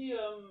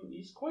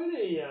 he's quite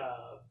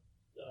a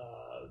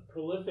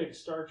prolific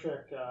Star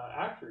Trek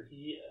actor.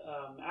 He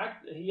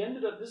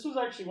ended up. This was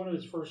actually one of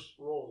his first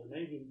roles. It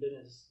may have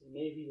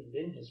even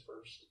been his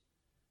first.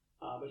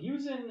 But he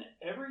was in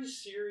every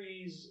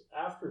series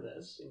after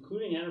this,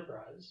 including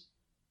Enterprise,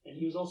 and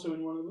he was also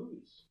in one of the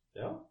movies.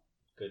 Yeah.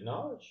 Good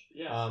knowledge.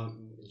 Yeah.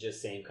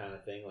 Just same kind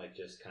of thing, like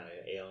just kind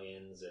of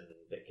aliens and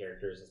bit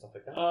characters and stuff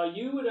like that.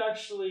 You would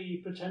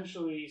actually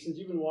potentially, since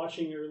you've been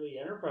watching early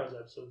Enterprise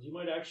episodes, you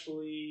might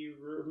actually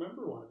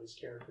remember one of his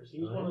characters.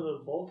 He was one of the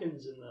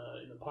Vulcans in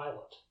the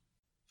pilot.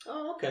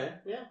 Oh, okay.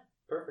 Yeah.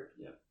 Perfect.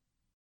 Yeah.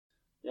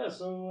 Yeah.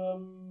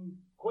 So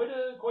quite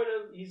a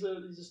he's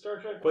a Star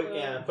Trek.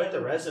 Quite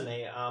the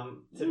resume.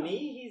 To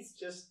me, he's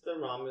just the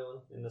Romulan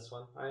in this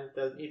one.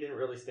 He didn't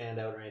really stand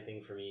out or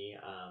anything for me.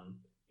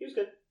 He was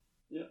good.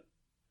 Yeah.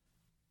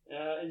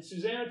 And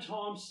Susanna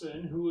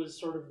Thompson, who was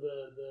sort of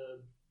the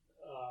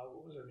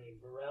what was her name,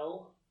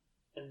 Varel,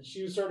 and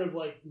she was sort of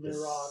like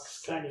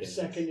Mirok's kind of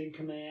second in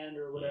command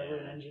or whatever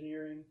in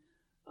engineering.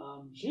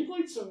 She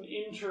played some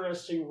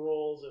interesting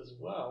roles as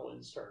well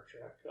in Star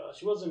Trek.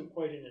 She wasn't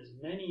quite in as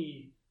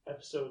many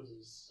episodes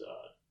as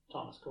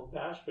Thomas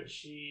Kopash, but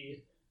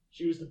she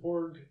was the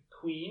Borg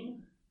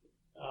Queen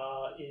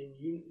in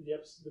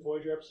the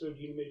Voyager episode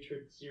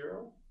Unimatrix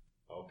Zero.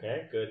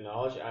 Okay, good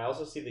knowledge. I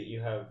also see that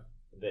you have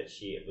that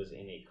she was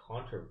in a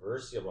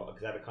controversial role.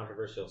 Is that a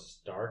controversial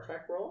Star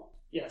Trek role?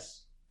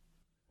 Yes.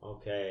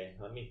 Okay,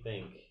 let me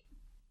think.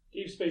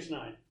 Deep Space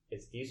Nine.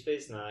 It's Deep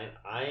Space Nine.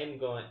 I am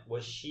going.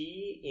 Was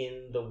she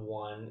in the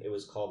one? It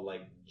was called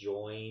like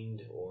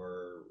Joined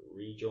or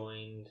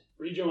Rejoined.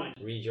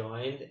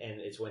 Rejoined,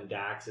 and it's when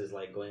Dax is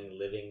like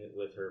living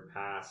with her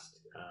past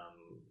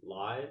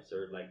lives,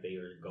 or like they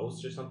were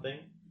ghosts or something.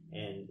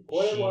 And it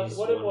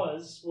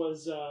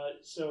was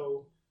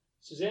so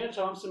Susanna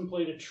Thompson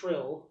played a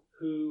Trill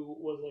who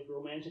was like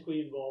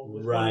romantically involved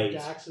with one of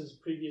Dax's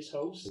previous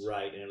hosts.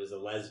 Right, and it was a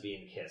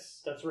lesbian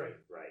kiss. That's right.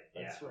 Right.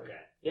 That's right. Okay.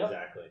 Yep.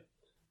 Exactly.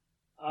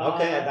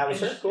 Okay, that was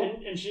her.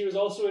 Cool. And she was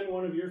also in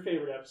one of your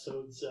favorite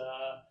episodes.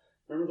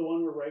 Remember the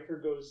one where Riker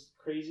goes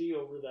crazy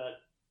over that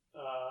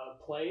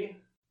play?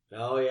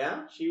 Oh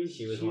yeah, she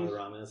was one of the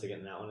Romulans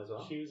in that one as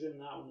well. She was in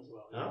that one as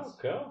well. Oh, yes.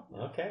 Cool.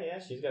 Yeah. Okay, yeah,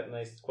 she's got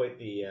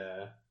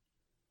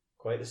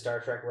quite the Star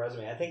Trek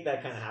resume. I think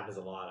that kind of happens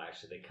a lot.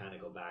 Actually, they kind of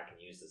go back and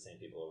use the same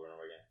people over and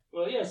over again.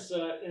 Well, yes,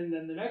 and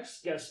then the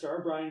next guest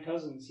star, Brian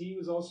Cousins, he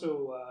was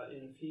also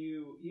in a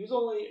few. He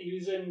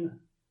was in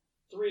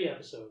 3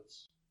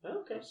 episodes.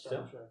 Okay, of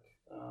Star Trek.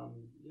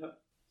 Yep.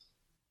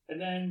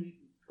 And then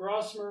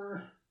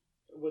Grosmer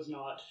was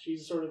not.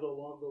 She's sort of the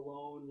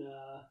lone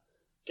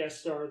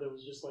guest star that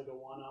was just like a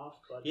one-off.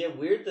 But yeah,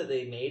 weird that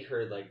they made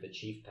her like the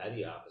chief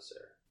petty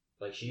officer.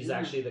 Like she's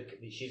actually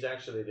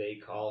they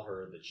call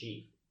her the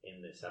chief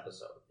in this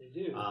episode. They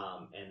do.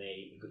 And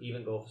they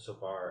even go so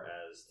far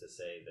as to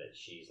say that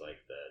she's like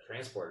the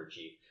transporter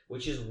chief,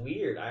 which is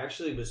weird. I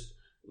actually was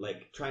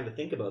like trying to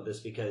think about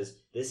this because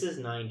this is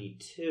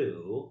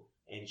 92.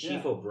 And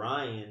Chief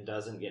O'Brien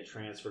doesn't get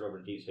transferred over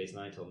to Deep Space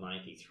Nine until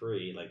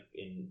 93, like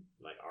in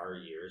like our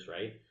years,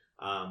 right?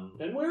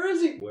 Then where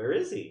is he? Where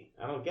is he?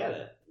 I don't get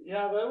it.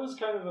 Yeah, that was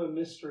kind of a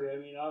mystery. I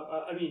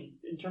mean,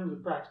 in terms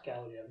of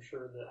practicality, I'm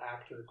sure the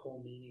actor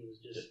Cole Meany was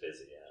just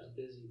busy. Yeah, just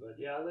busy. But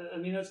yeah, I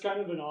mean, that's kind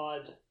of an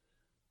odd.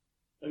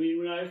 I mean,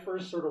 when I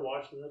first sort of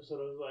watched this episode,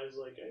 I was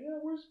like,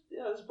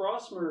 this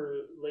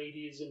Brosmer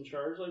lady's in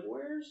charge. Like,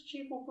 where's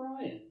Chief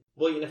O'Brien?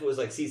 Well, even if it was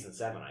like season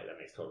 7, that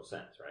makes total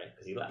sense, right?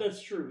 Because he left.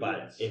 That's true.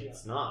 But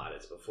it's not.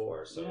 It's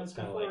before. So yeah, it's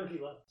kind of before like he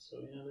left. So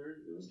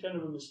it was kind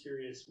of a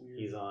mysterious, weird.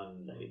 He's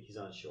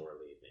on shore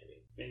leave,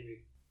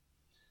 Maybe.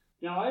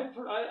 Now,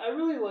 I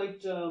really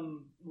liked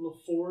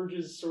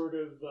LaForge's sort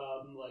of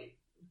like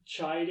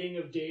chiding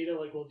of Data.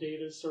 Like, well,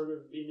 Data's sort of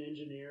in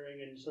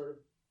engineering and sort of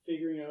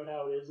figuring out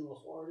how it is, and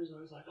LaForge is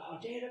always like, "Oh,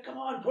 Data, come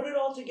on, put it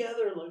all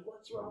together. Like,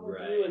 what's wrong with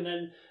you?" And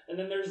then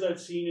there's that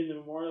scene in the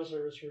memorial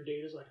service where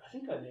Data's like, "I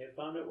think I may have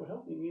found out what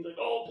helped me." And he's like,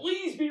 "Oh,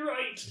 please be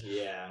right."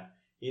 Yeah.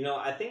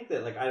 I think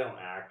that, like, I don't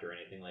act or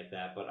anything like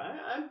that, but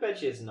I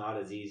bet you it's not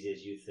as easy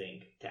as you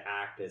think to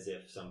act as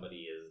if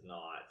somebody is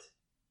not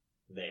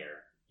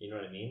there. You know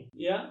what I mean?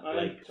 Yeah,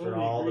 like totally for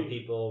all agree. the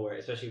people where,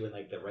 especially when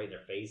like they're writing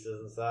their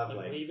faces and stuff,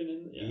 like waving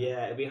in.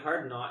 Yeah, it'd be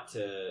hard not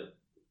to,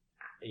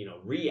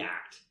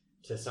 react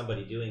to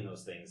somebody doing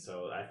those things.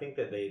 So I think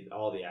that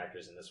all the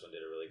actors in this one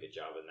did a really good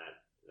job in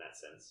that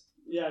sense.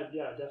 Yeah,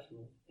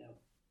 definitely. Yeah.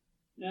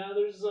 Now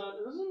there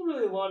wasn't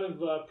really a lot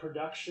of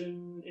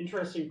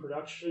interesting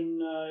production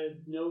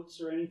notes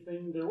or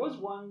anything. There was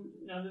one.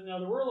 Now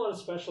there were a lot of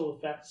special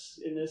effects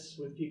in this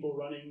with people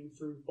running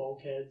through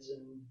bulkheads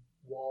and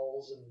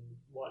walls and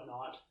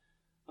whatnot.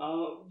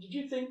 What did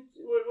you think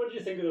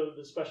of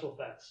the special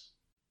effects?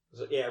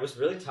 So, yeah, it was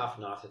really tough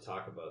not to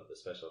talk about the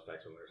special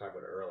effects when we were talking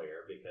about it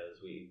earlier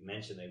because we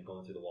mentioned them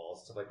going through the walls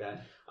and stuff like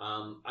that.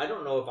 I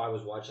don't know if I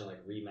was watching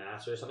like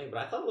remaster or something, but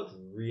I thought it looked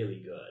really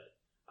good.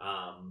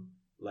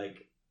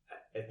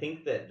 I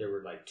think that there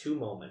were like 2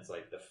 moments.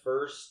 Like the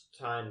first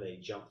time they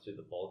jumped through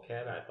the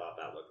bulkhead, I thought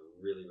that looked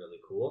really, really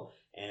cool.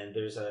 And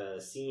there's a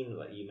scene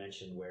that you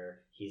mentioned where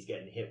he's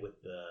getting hit with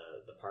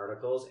the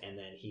particles, and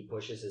then he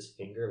pushes his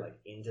finger like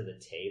into the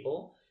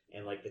table,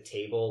 and like the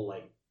table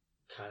like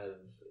kind of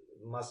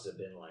must have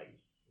been like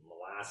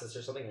molasses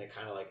or something, and it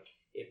kind of like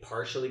it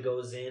partially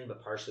goes in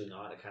but partially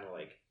not. It kind of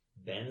like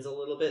bends a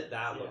little bit.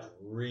 That looked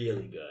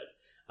really good.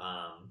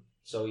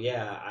 So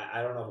yeah,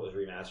 I don't know if it was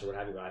remastered or what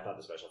have you, but I thought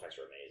the special effects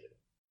were amazing.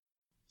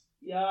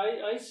 Yeah,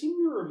 I seem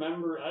to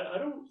remember. I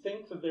don't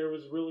think that there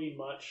was really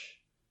much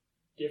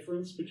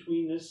difference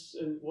between this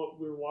and what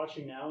we're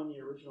watching now in the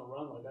original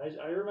run. Like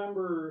I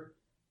remember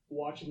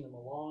watching them a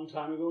long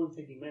time ago and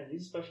thinking, man,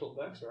 these special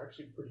effects are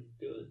actually pretty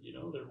good.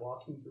 They're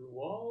walking through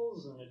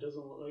walls, and it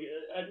doesn't look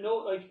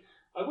like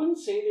I wouldn't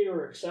say they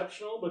were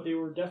exceptional, but they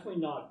were definitely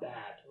not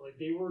bad. Like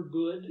they were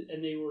good,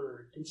 and they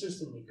were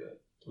consistently good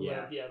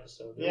throughout the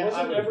episode. There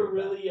wasn't ever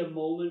really a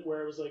moment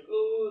where it was like,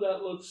 oh,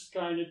 that looks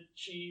kind of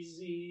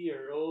cheesy,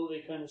 or oh,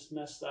 they kind of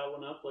messed that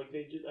one up. Like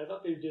they did. I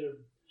thought they did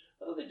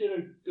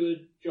a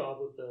good job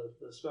with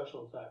the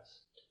special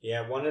effects.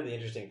 Yeah, one of the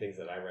interesting things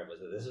that I read was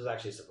that this was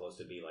actually supposed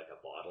to be like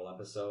a bottle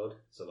episode.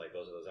 So like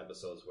those are those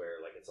episodes where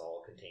like it's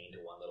all contained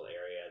to one little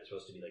area. It's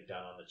supposed to be like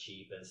done on the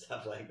cheap and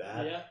stuff like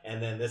that. Yeah. And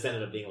then this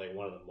ended up being like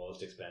one of the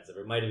most expensive.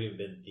 It might have even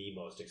been the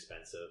most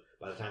expensive.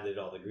 By the time they did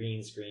all the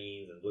green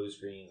screens and blue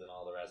screens and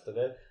all the rest of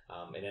it,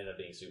 it ended up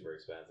being super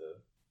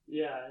expensive.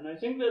 Yeah, and I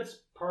think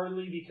that's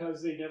partly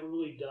because they never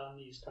really done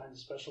these kinds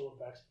of special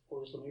effects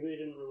before, so maybe they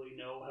didn't really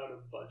know how to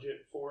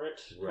budget for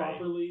it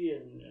properly,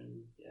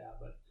 and yeah,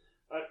 but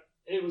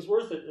it was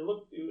worth it. It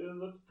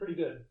looked pretty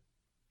good.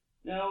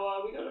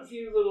 Now, we got a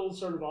few little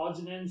sort of odds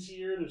and ends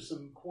here. There's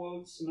some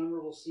quotes, some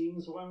memorable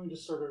scenes. So why don't we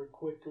just sort of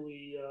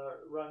quickly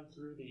run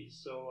through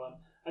these? So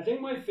I think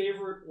my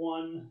favorite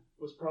one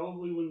was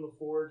probably when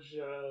LaForge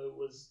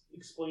was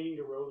explaining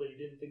to Ro that he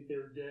didn't think they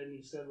were dead, and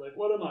he said, like,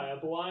 "What am I, a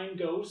blind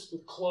ghost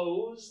with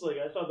clothes?" Like,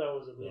 I thought that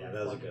was a really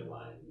that was a good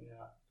line.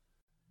 Yeah.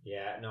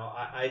 Yeah, no,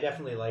 I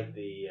definitely like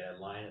the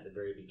line at the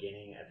very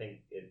beginning. I think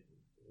it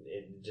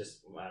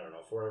just, I don't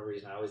know, for whatever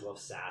reason, I always love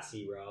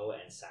sassy Ro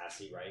and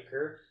sassy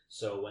Riker.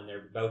 So when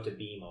they're about to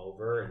beam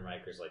over and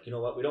Riker's like, you know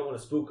what, we don't want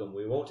to spook them.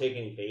 We won't take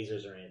any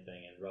phasers or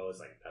anything. And Ro is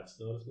like, that's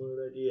not a smart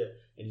idea.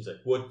 And he's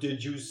like, what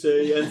did you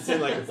say, Ensign?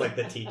 Like, it's like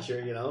the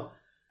teacher, you know?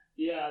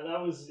 Yeah, that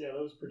was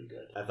pretty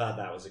good. I thought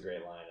that was a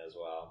great line as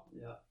well.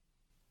 Yeah.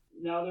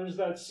 Now, there's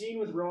that scene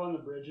with Ro on the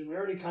bridge, and we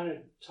already kind of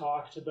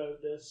talked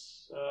about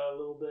this a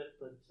little bit,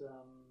 but,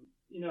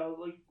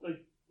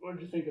 like, what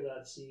did you think of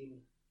that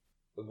scene?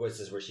 Was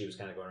this where she was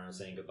kind of going around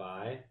saying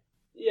goodbye?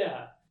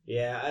 Yeah.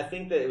 Yeah, I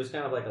think that it was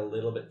kind of like a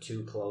little bit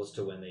too close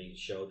to when they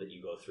showed that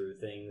you go through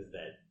things,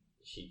 that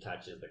she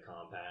touches the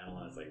comm panel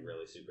and it's like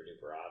really super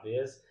duper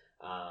obvious.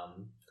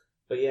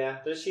 But yeah,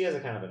 she has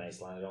a kind of a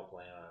nice line. I don't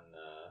plan on,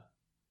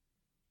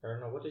 I don't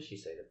know, what did she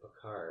say to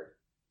Picard?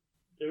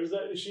 There was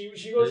that she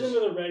goes into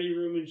the ready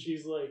room and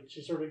she's like,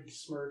 she sort of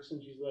smirks and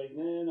she's like,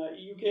 man,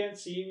 you can't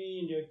see me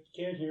and you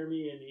can't hear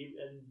me,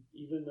 and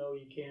even though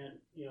you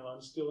can't,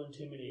 I'm still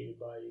intimidated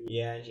by you.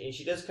 Yeah, and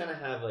she does kind of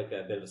have like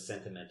a bit of a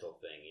sentimental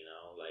thing,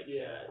 like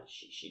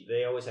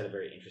they always had a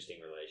very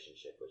interesting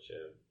relationship, which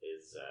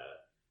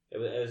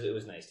it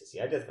was nice to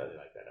see. I just really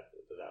liked that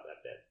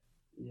bit.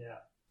 Yeah.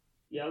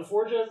 Yeah,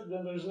 LaForge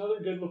there's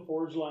another good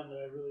LaForge line that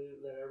I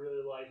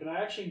really like, and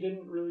I actually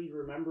didn't really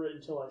remember it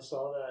until I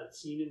saw that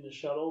scene in the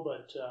shuttle.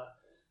 But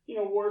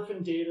Worf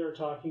and Data are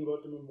talking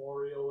about the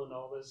memorial and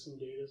all this, and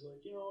Data's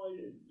like,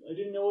 I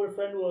didn't know what a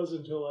friend was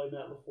until I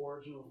met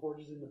LaForge, and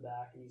LaForge is in the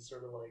back, and he's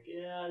sort of like,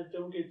 yeah,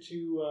 don't get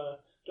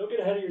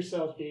ahead of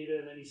yourself, Data,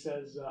 and then he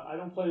says, I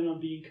don't plan on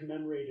being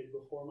commemorated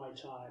before my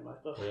time. I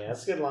thought, yeah,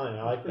 that's a good line.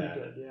 I like that.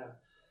 Pretty good, yeah.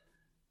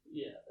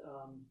 Yeah.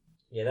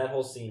 Yeah, that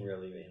whole scene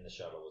really in the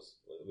shuttle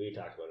we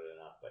talked about it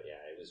enough, but yeah,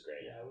 it was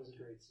great. Yeah, it was a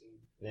great scene.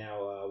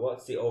 Now,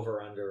 what's the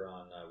over-under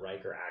on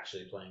Riker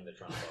actually playing the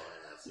trombone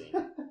in that scene?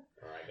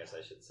 Or I guess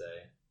I should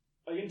say.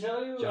 I can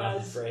tell you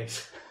Jonathan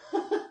Frakes.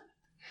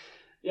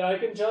 Yeah, I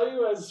can tell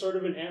you as sort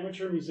of an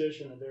amateur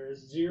musician that there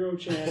is zero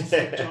chance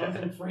that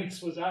Jonathan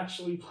Frakes was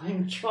actually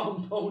playing the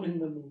trombone in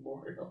the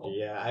memorial.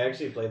 Yeah, I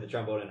actually played the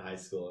trombone in high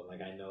school, and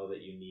like I know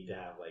that you need to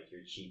have like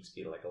your cheeks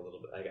be like a little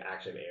bit like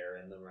actually have air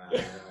in them rather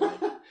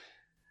than like.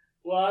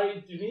 Well,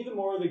 to me, the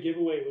more of the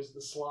giveaway was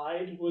the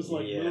slide was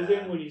like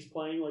moving when he's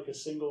playing like a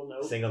single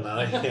note.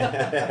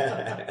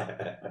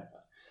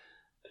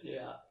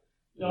 Yeah.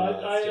 No,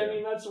 I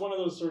mean that's one of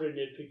those sort of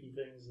nitpicky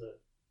things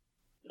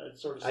that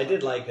sort of. I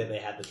did like that they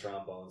had the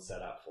trombone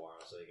set up for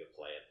him so he could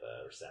play at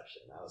the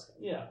reception. That was kind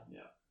of fun.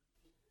 Yeah.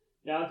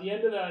 Now, at the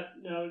end of that,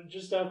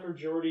 just after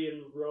Geordi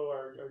and Ro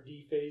are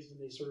dephased and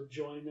they sort of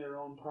join their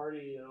own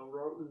party,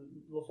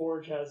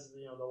 LaForge has,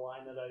 the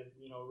line that I,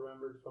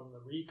 remembered from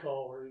the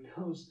recall where he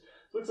goes,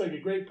 looks like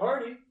a great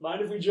party.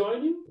 Mind if we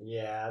join you?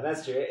 Yeah,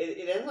 that's true.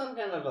 It ends on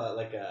kind of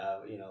like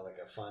a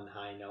fun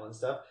high note and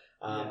stuff.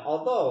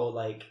 Although,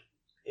 like,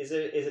 is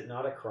it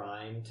not a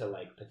crime to,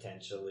 like,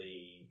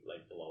 potentially,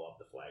 like, blow up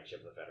the flagship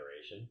of the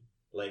Federation?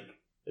 Like,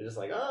 they're just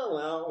like, oh,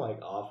 well,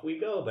 like, off we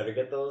go. Better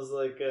get those,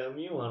 like,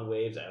 muon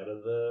waves out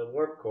of the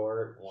warp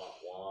core. Wah,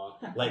 wah.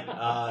 Like,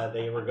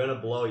 they were going to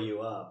blow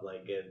you up.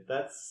 Like,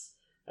 that's,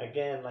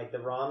 again, like, the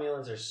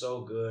Romulans are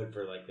so good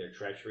for, like, their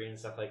treachery and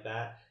stuff like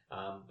that.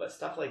 But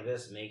stuff like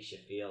this makes you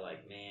feel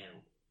like,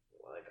 man,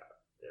 like,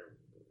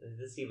 is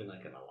this even,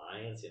 like, an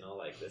alliance?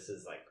 Like, this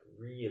is, like,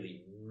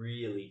 really,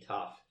 really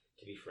tough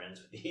to be friends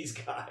with these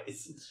guys.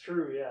 It's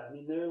true, yeah. I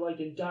mean, they're like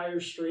in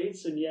dire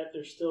straits, and yet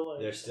they're still like...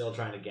 They're still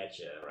trying to get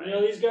you, right?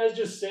 These guys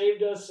just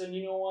saved us, and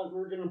you know what?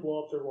 We're going to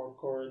blow up their warp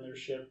core and their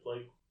ship,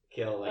 like...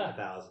 Kill, like,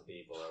 1,000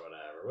 people or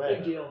whatever.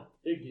 Big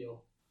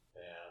deal.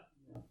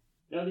 Yeah.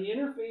 Now, the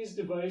interface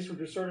device, which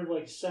is sort of,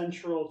 like,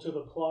 central to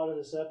the plot of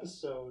this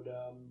episode,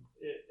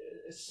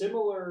 a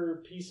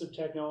similar piece of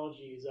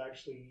technology is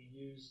actually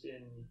used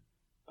in...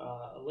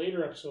 a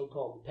later episode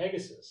called the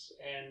Pegasus,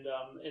 and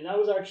that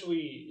was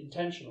actually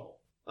intentional.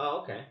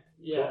 Oh, okay.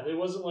 Yeah, cool. It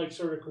wasn't like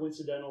sort of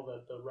coincidental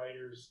that the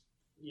writers,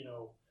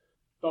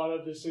 thought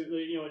of this.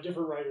 A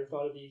different writer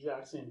thought of the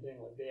exact same thing.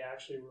 Like they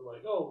actually were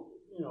like, oh,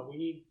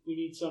 we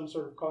need some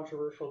sort of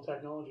controversial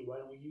technology. Why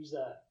don't we use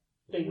that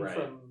thing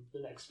from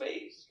the next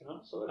phase?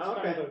 So it's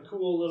kind of a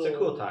cool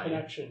little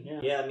connection.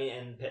 Yeah. Yeah, I mean,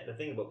 and the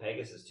thing about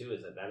Pegasus too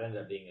is that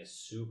ended up being a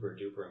super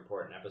duper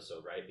important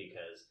episode, right?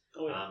 Because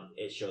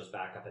it shows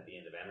back up at the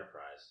end of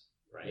Enterprise,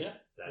 right? Yeah.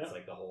 That's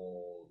like the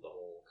whole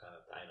kind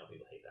of. I know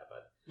people hate that,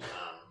 but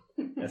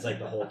that's like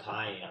the whole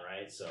tie-in,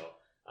 right? So.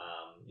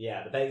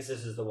 The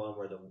Pegasus is the one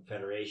where the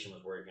Federation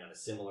was working on a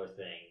similar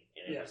thing,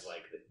 and it was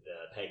like the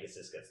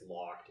Pegasus gets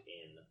locked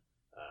in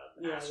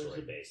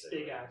asteroid, basically.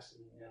 Big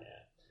accident,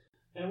 yeah.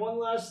 And one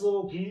last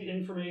little piece of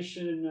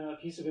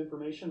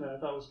information that I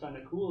thought was kind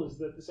of cool is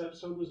that this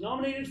episode was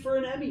nominated for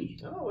an Emmy.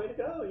 Oh, way to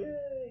go!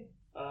 Yay!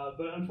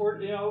 But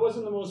unfortunately, it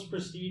wasn't the most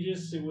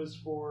prestigious. It was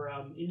for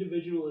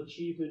individual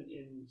achievement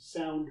in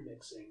sound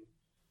mixing.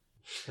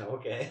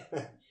 Okay,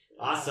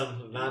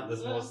 awesome. Not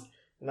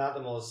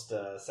the most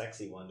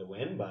sexy one to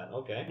win, but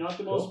okay. Not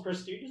the most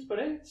prestigious, but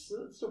hey, it's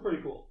still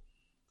pretty cool.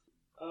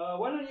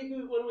 Why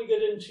don't we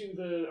get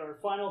into our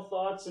final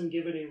thoughts and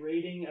give it a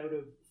rating out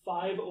of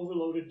 5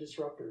 overloaded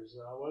disruptors?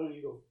 Why don't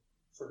you go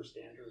first,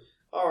 Andrew?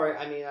 All right.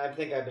 I mean, I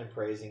think I've been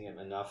praising it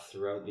enough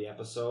throughout the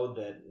episode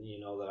that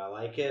you know that I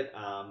like it.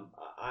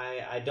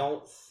 I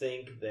don't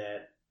think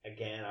that.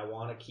 Again, I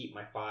want to keep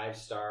my 5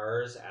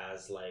 stars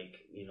as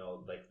like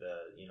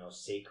the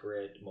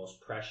sacred, most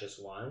precious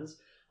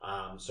ones.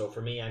 So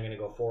for me, I'm going to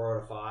go 4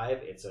 out of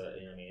 5. It's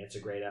a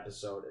great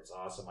episode. It's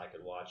awesome. I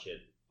could watch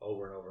it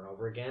over and over and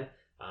over again.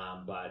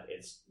 But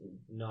it's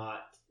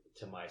not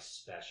to my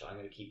special. I'm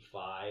going to keep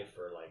 5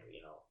 for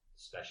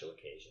special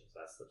occasions.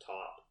 That's the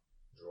top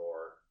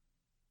drawer,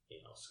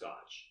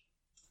 scotch.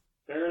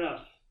 Fair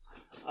enough.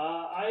 As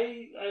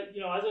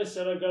I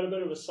said, I've got a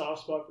bit of a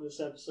soft spot for this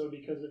episode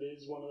because it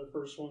is one of the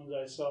first ones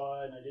I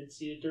saw, and I did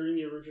see it during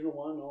the original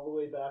one all the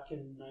way back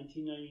in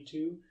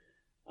 1992.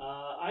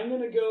 I'm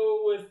going to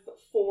go with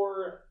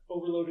 4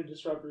 overloaded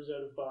disruptors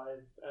out of 5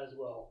 as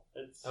well.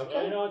 It's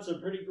okay. It's a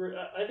pretty great.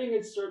 I think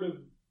it's sort of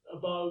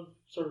above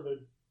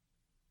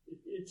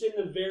it's in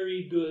the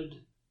very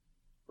good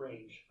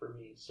range for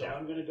me. So yeah.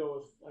 I'm going to go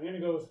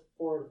with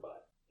 4 out of 5.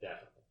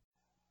 Definitely.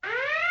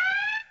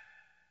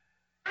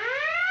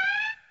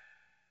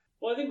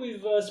 Well, I think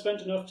we've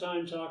spent enough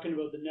time talking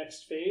about the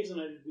next phase, and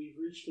we've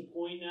reached the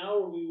point now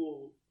where we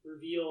will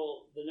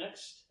reveal the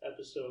next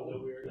episode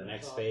that we're going to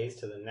next phase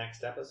to the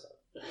next episode.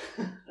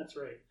 That's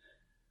right.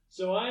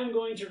 So I am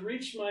going to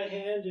reach my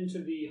hand into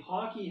the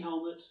hockey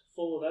helmet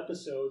full of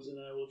episodes, and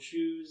I will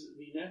choose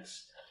the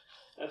next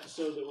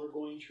episode that we're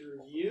going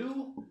to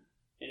review.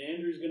 And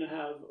Andrew's going to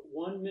have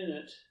 1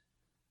 minute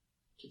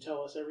to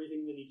tell us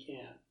everything that he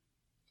can.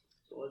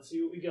 So let's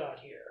see what we got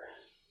here.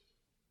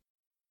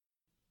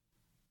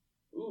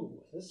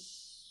 Ooh,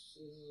 this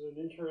is an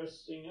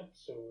interesting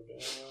episode.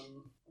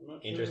 I'm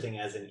not sure. Interesting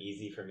as in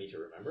easy for me to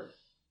remember?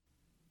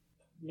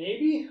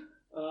 Maybe.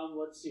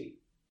 Let's see.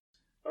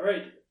 All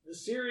right. The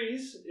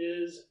series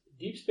is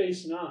Deep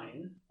Space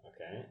Nine.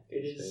 Okay.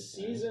 It is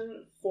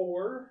season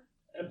 4,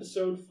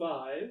 episode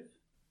 5.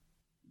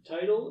 The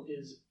title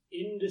is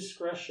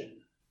Indiscretion.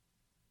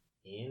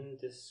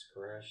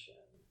 Indiscretion.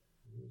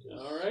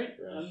 All right.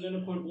 I'm going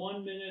to put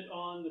 1 minute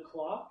on the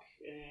clock,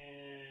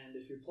 and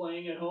if you're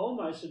playing at home,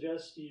 I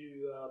suggest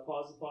you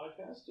pause the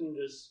podcast and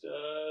just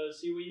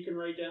see what you can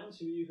write down,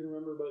 see what you can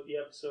remember about the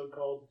episode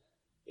called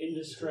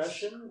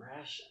Indiscretion.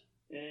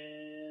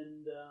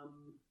 And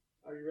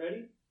are you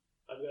ready?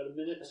 I've got a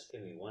minute. Just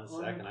give me 1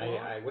 second.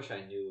 I wish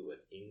I knew what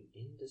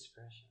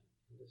indiscretion.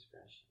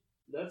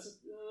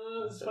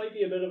 This might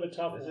be a bit of a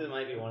tough one. This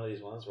might be one of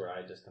these ones where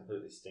I just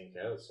completely stink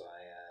out, so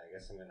I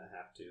guess I'm going to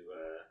have to...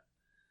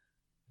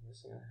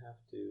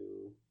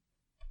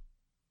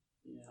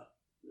 Yeah.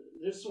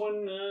 This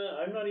one,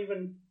 I'm not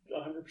even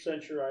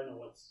 100% sure I know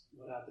what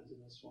happens in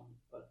this one,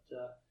 but...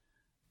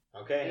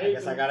 Okay, hey, I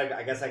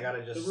guess I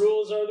gotta just... The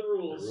rules are the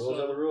rules. The rules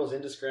are the rules.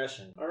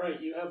 Indiscretion. All right,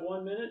 you have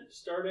 1 minute,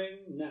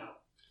 starting now.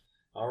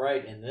 All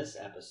right, in this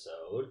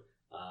episode,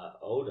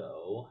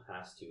 Odo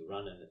has to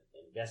run an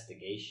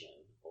investigation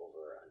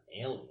over an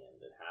alien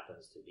that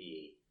happens to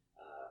be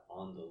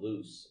on the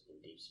loose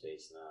in Deep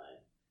Space Nine.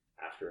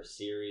 After a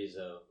series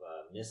of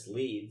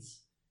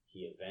misleads,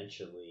 he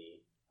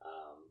eventually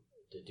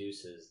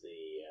deduces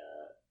the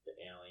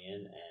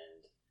alien and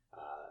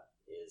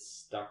is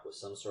stuck with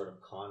some sort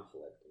of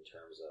conflict in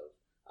terms of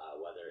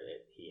whether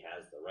he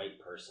has the right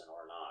person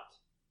or not.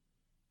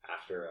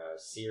 After a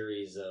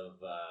series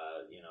of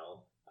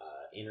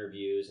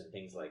interviews and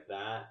things like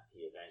that,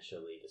 he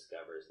eventually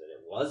discovers that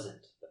it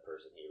wasn't the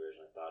person he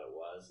originally thought it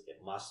was.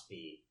 It must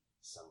be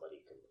somebody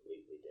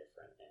completely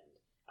different. And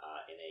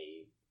in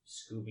a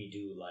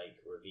Scooby-Doo-like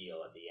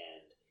reveal at the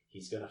end,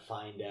 he's going to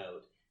find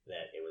out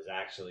that it was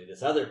actually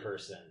this other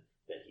person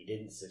that he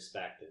didn't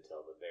suspect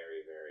until the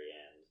very, very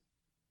end.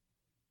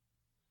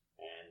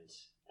 And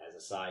as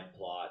a side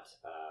plot,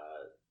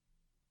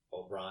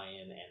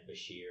 O'Brien and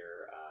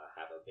Bashir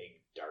have a big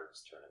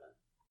darts tournament.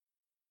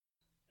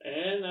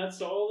 And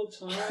that's all the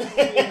time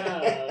we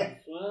have.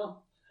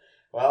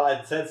 Well,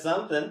 I said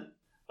something.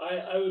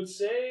 I would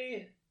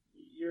say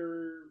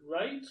you're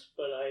right,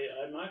 but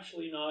I'm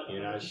actually not.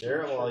 You're not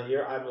sure? Well,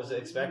 I was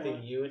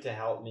expecting you to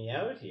help me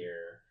out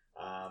here.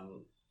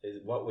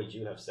 What would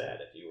you have said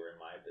if you were in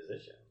my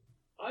position?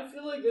 I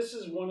feel like this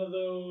is one of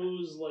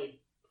those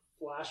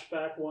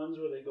flashback ones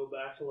where they go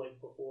back to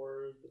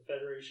before the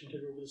Federation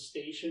took over the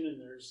station, and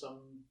there's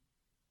some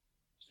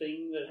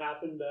thing that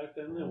happened back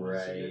then that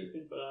was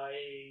significant, but I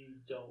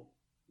don't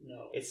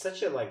know. It's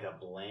such a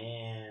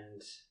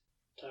bland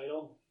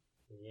title.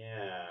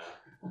 Yeah.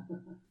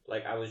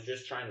 I was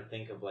just trying to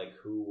think of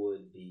who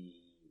would be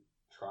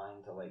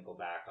trying to like go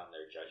back on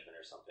their judgment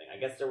or something. I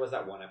guess there was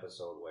that one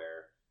episode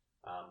where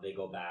they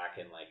go back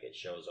and like it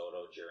shows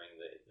Odo during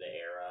the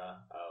era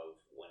of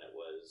when it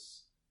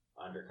was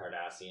under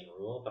Cardassian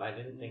rule, but I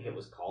didn't think it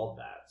was called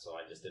that, so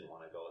I just didn't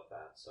want to go with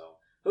that. So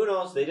who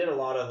knows? They did a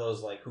lot of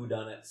those like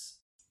whodunits.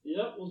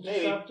 Yep, we'll just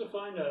have to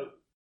find out.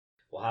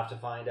 We'll have to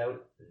find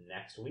out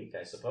next week,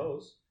 I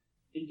suppose.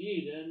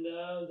 Indeed, and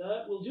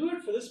that will do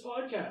it for this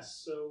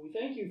podcast. So we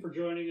thank you for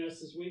joining us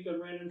this week on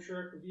Random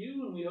Trek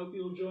Review, and we hope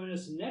you'll join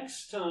us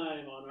next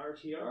time on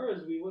RTR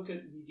as we look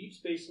at the Deep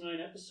Space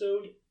Nine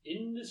episode,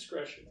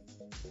 Indiscretion.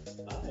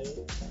 Bye.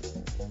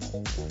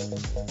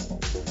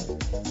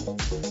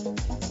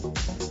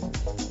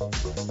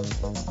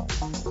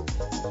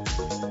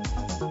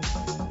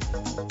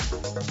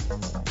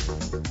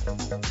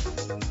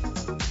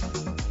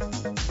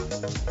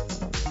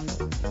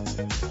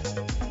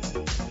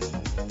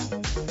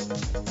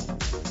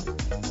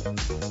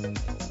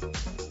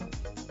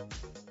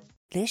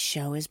 This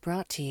show is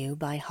brought to you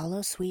by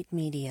Holosuite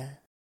Media.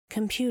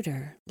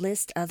 Computer,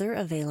 list other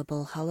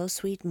available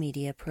Holosuite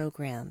Media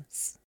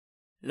programs.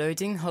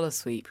 Loading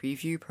Holosuite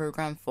Preview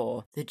Program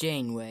 4, The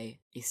Janeway,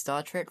 a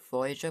Star Trek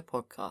Voyager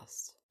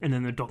podcast. And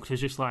then the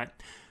Doctor's just like,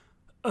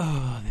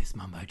 oh, this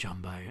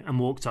mumbo-jumbo, and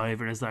walks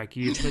over and is like,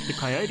 you put the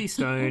Coyote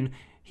Stone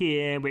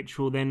here, which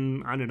will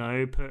then, I don't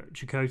know, put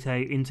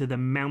Chakotay into the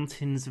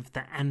mountains of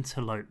the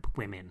Antelope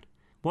Women.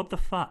 What the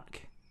fuck?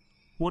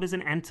 What is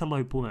an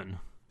Antelope Woman?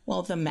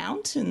 Well, the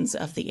mountains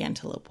of the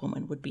Antelope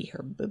Woman would be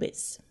her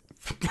boobies.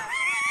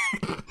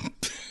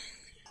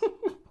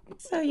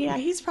 So yeah,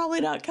 he's probably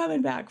not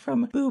coming back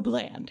from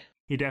Boobland.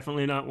 You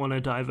definitely don't want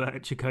to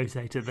divert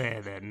Chakotay to there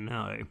then,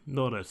 no,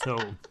 not at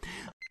all.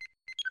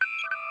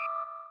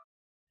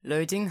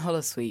 Loading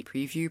Holosuite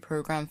Preview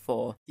Program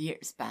 4, The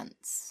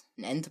Expanse,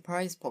 an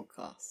Enterprise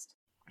podcast.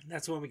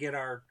 That's when we get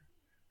our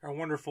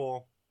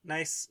wonderful,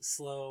 nice,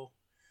 slow,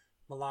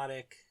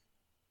 melodic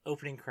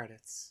opening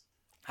credits.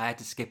 I had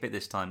to skip it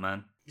this time,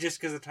 man. Just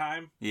because of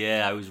time?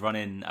 Yeah, I was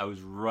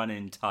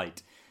running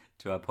tight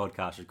to our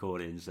podcast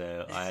recording,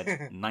 so I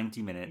had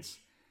 90 minutes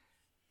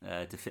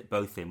to fit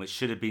both in, which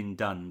should have been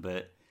done,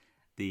 but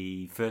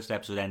the first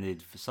episode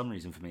ended, for some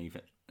reason for me,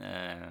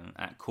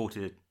 at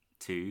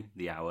 1:45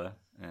 the hour.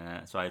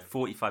 So I had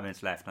 45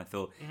 minutes left, and I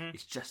thought,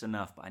 it's just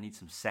enough, but I need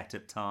some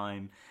setup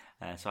time.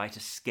 So I had to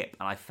skip,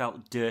 and I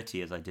felt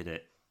dirty as I did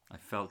it. I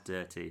felt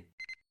dirty.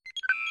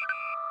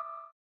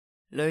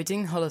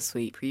 Loading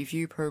Holosuite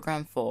Preview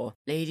Program 4,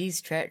 Ladies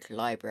Trek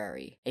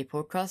Library, a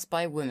podcast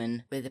by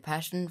women with a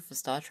passion for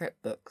Star Trek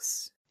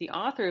books. The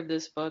author of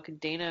this book,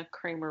 Dana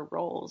Kramer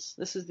Rolls,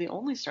 this is the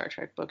only Star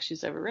Trek book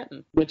she's ever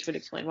written, which would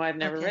explain why I've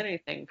never read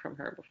anything from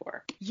her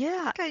before.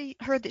 Yeah, I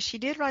heard that she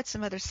did write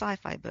some other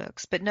sci-fi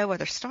books, but no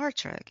other Star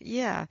Trek.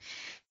 Yeah,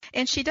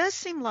 and she does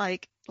seem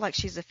like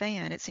she's a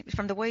fan. It seems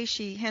from the way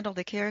she handled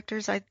the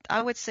characters,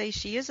 I would say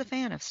she is a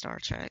fan of Star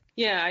Trek.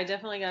 Yeah, I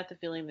definitely got the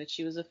feeling that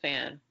she was a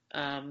fan.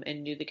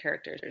 And knew the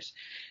characters.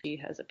 She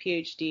has a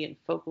PhD in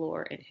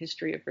folklore and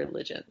history of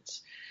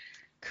religions.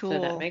 Cool. So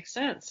that makes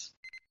sense.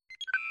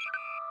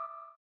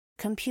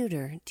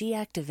 Computer,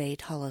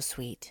 deactivate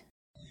Holosuite.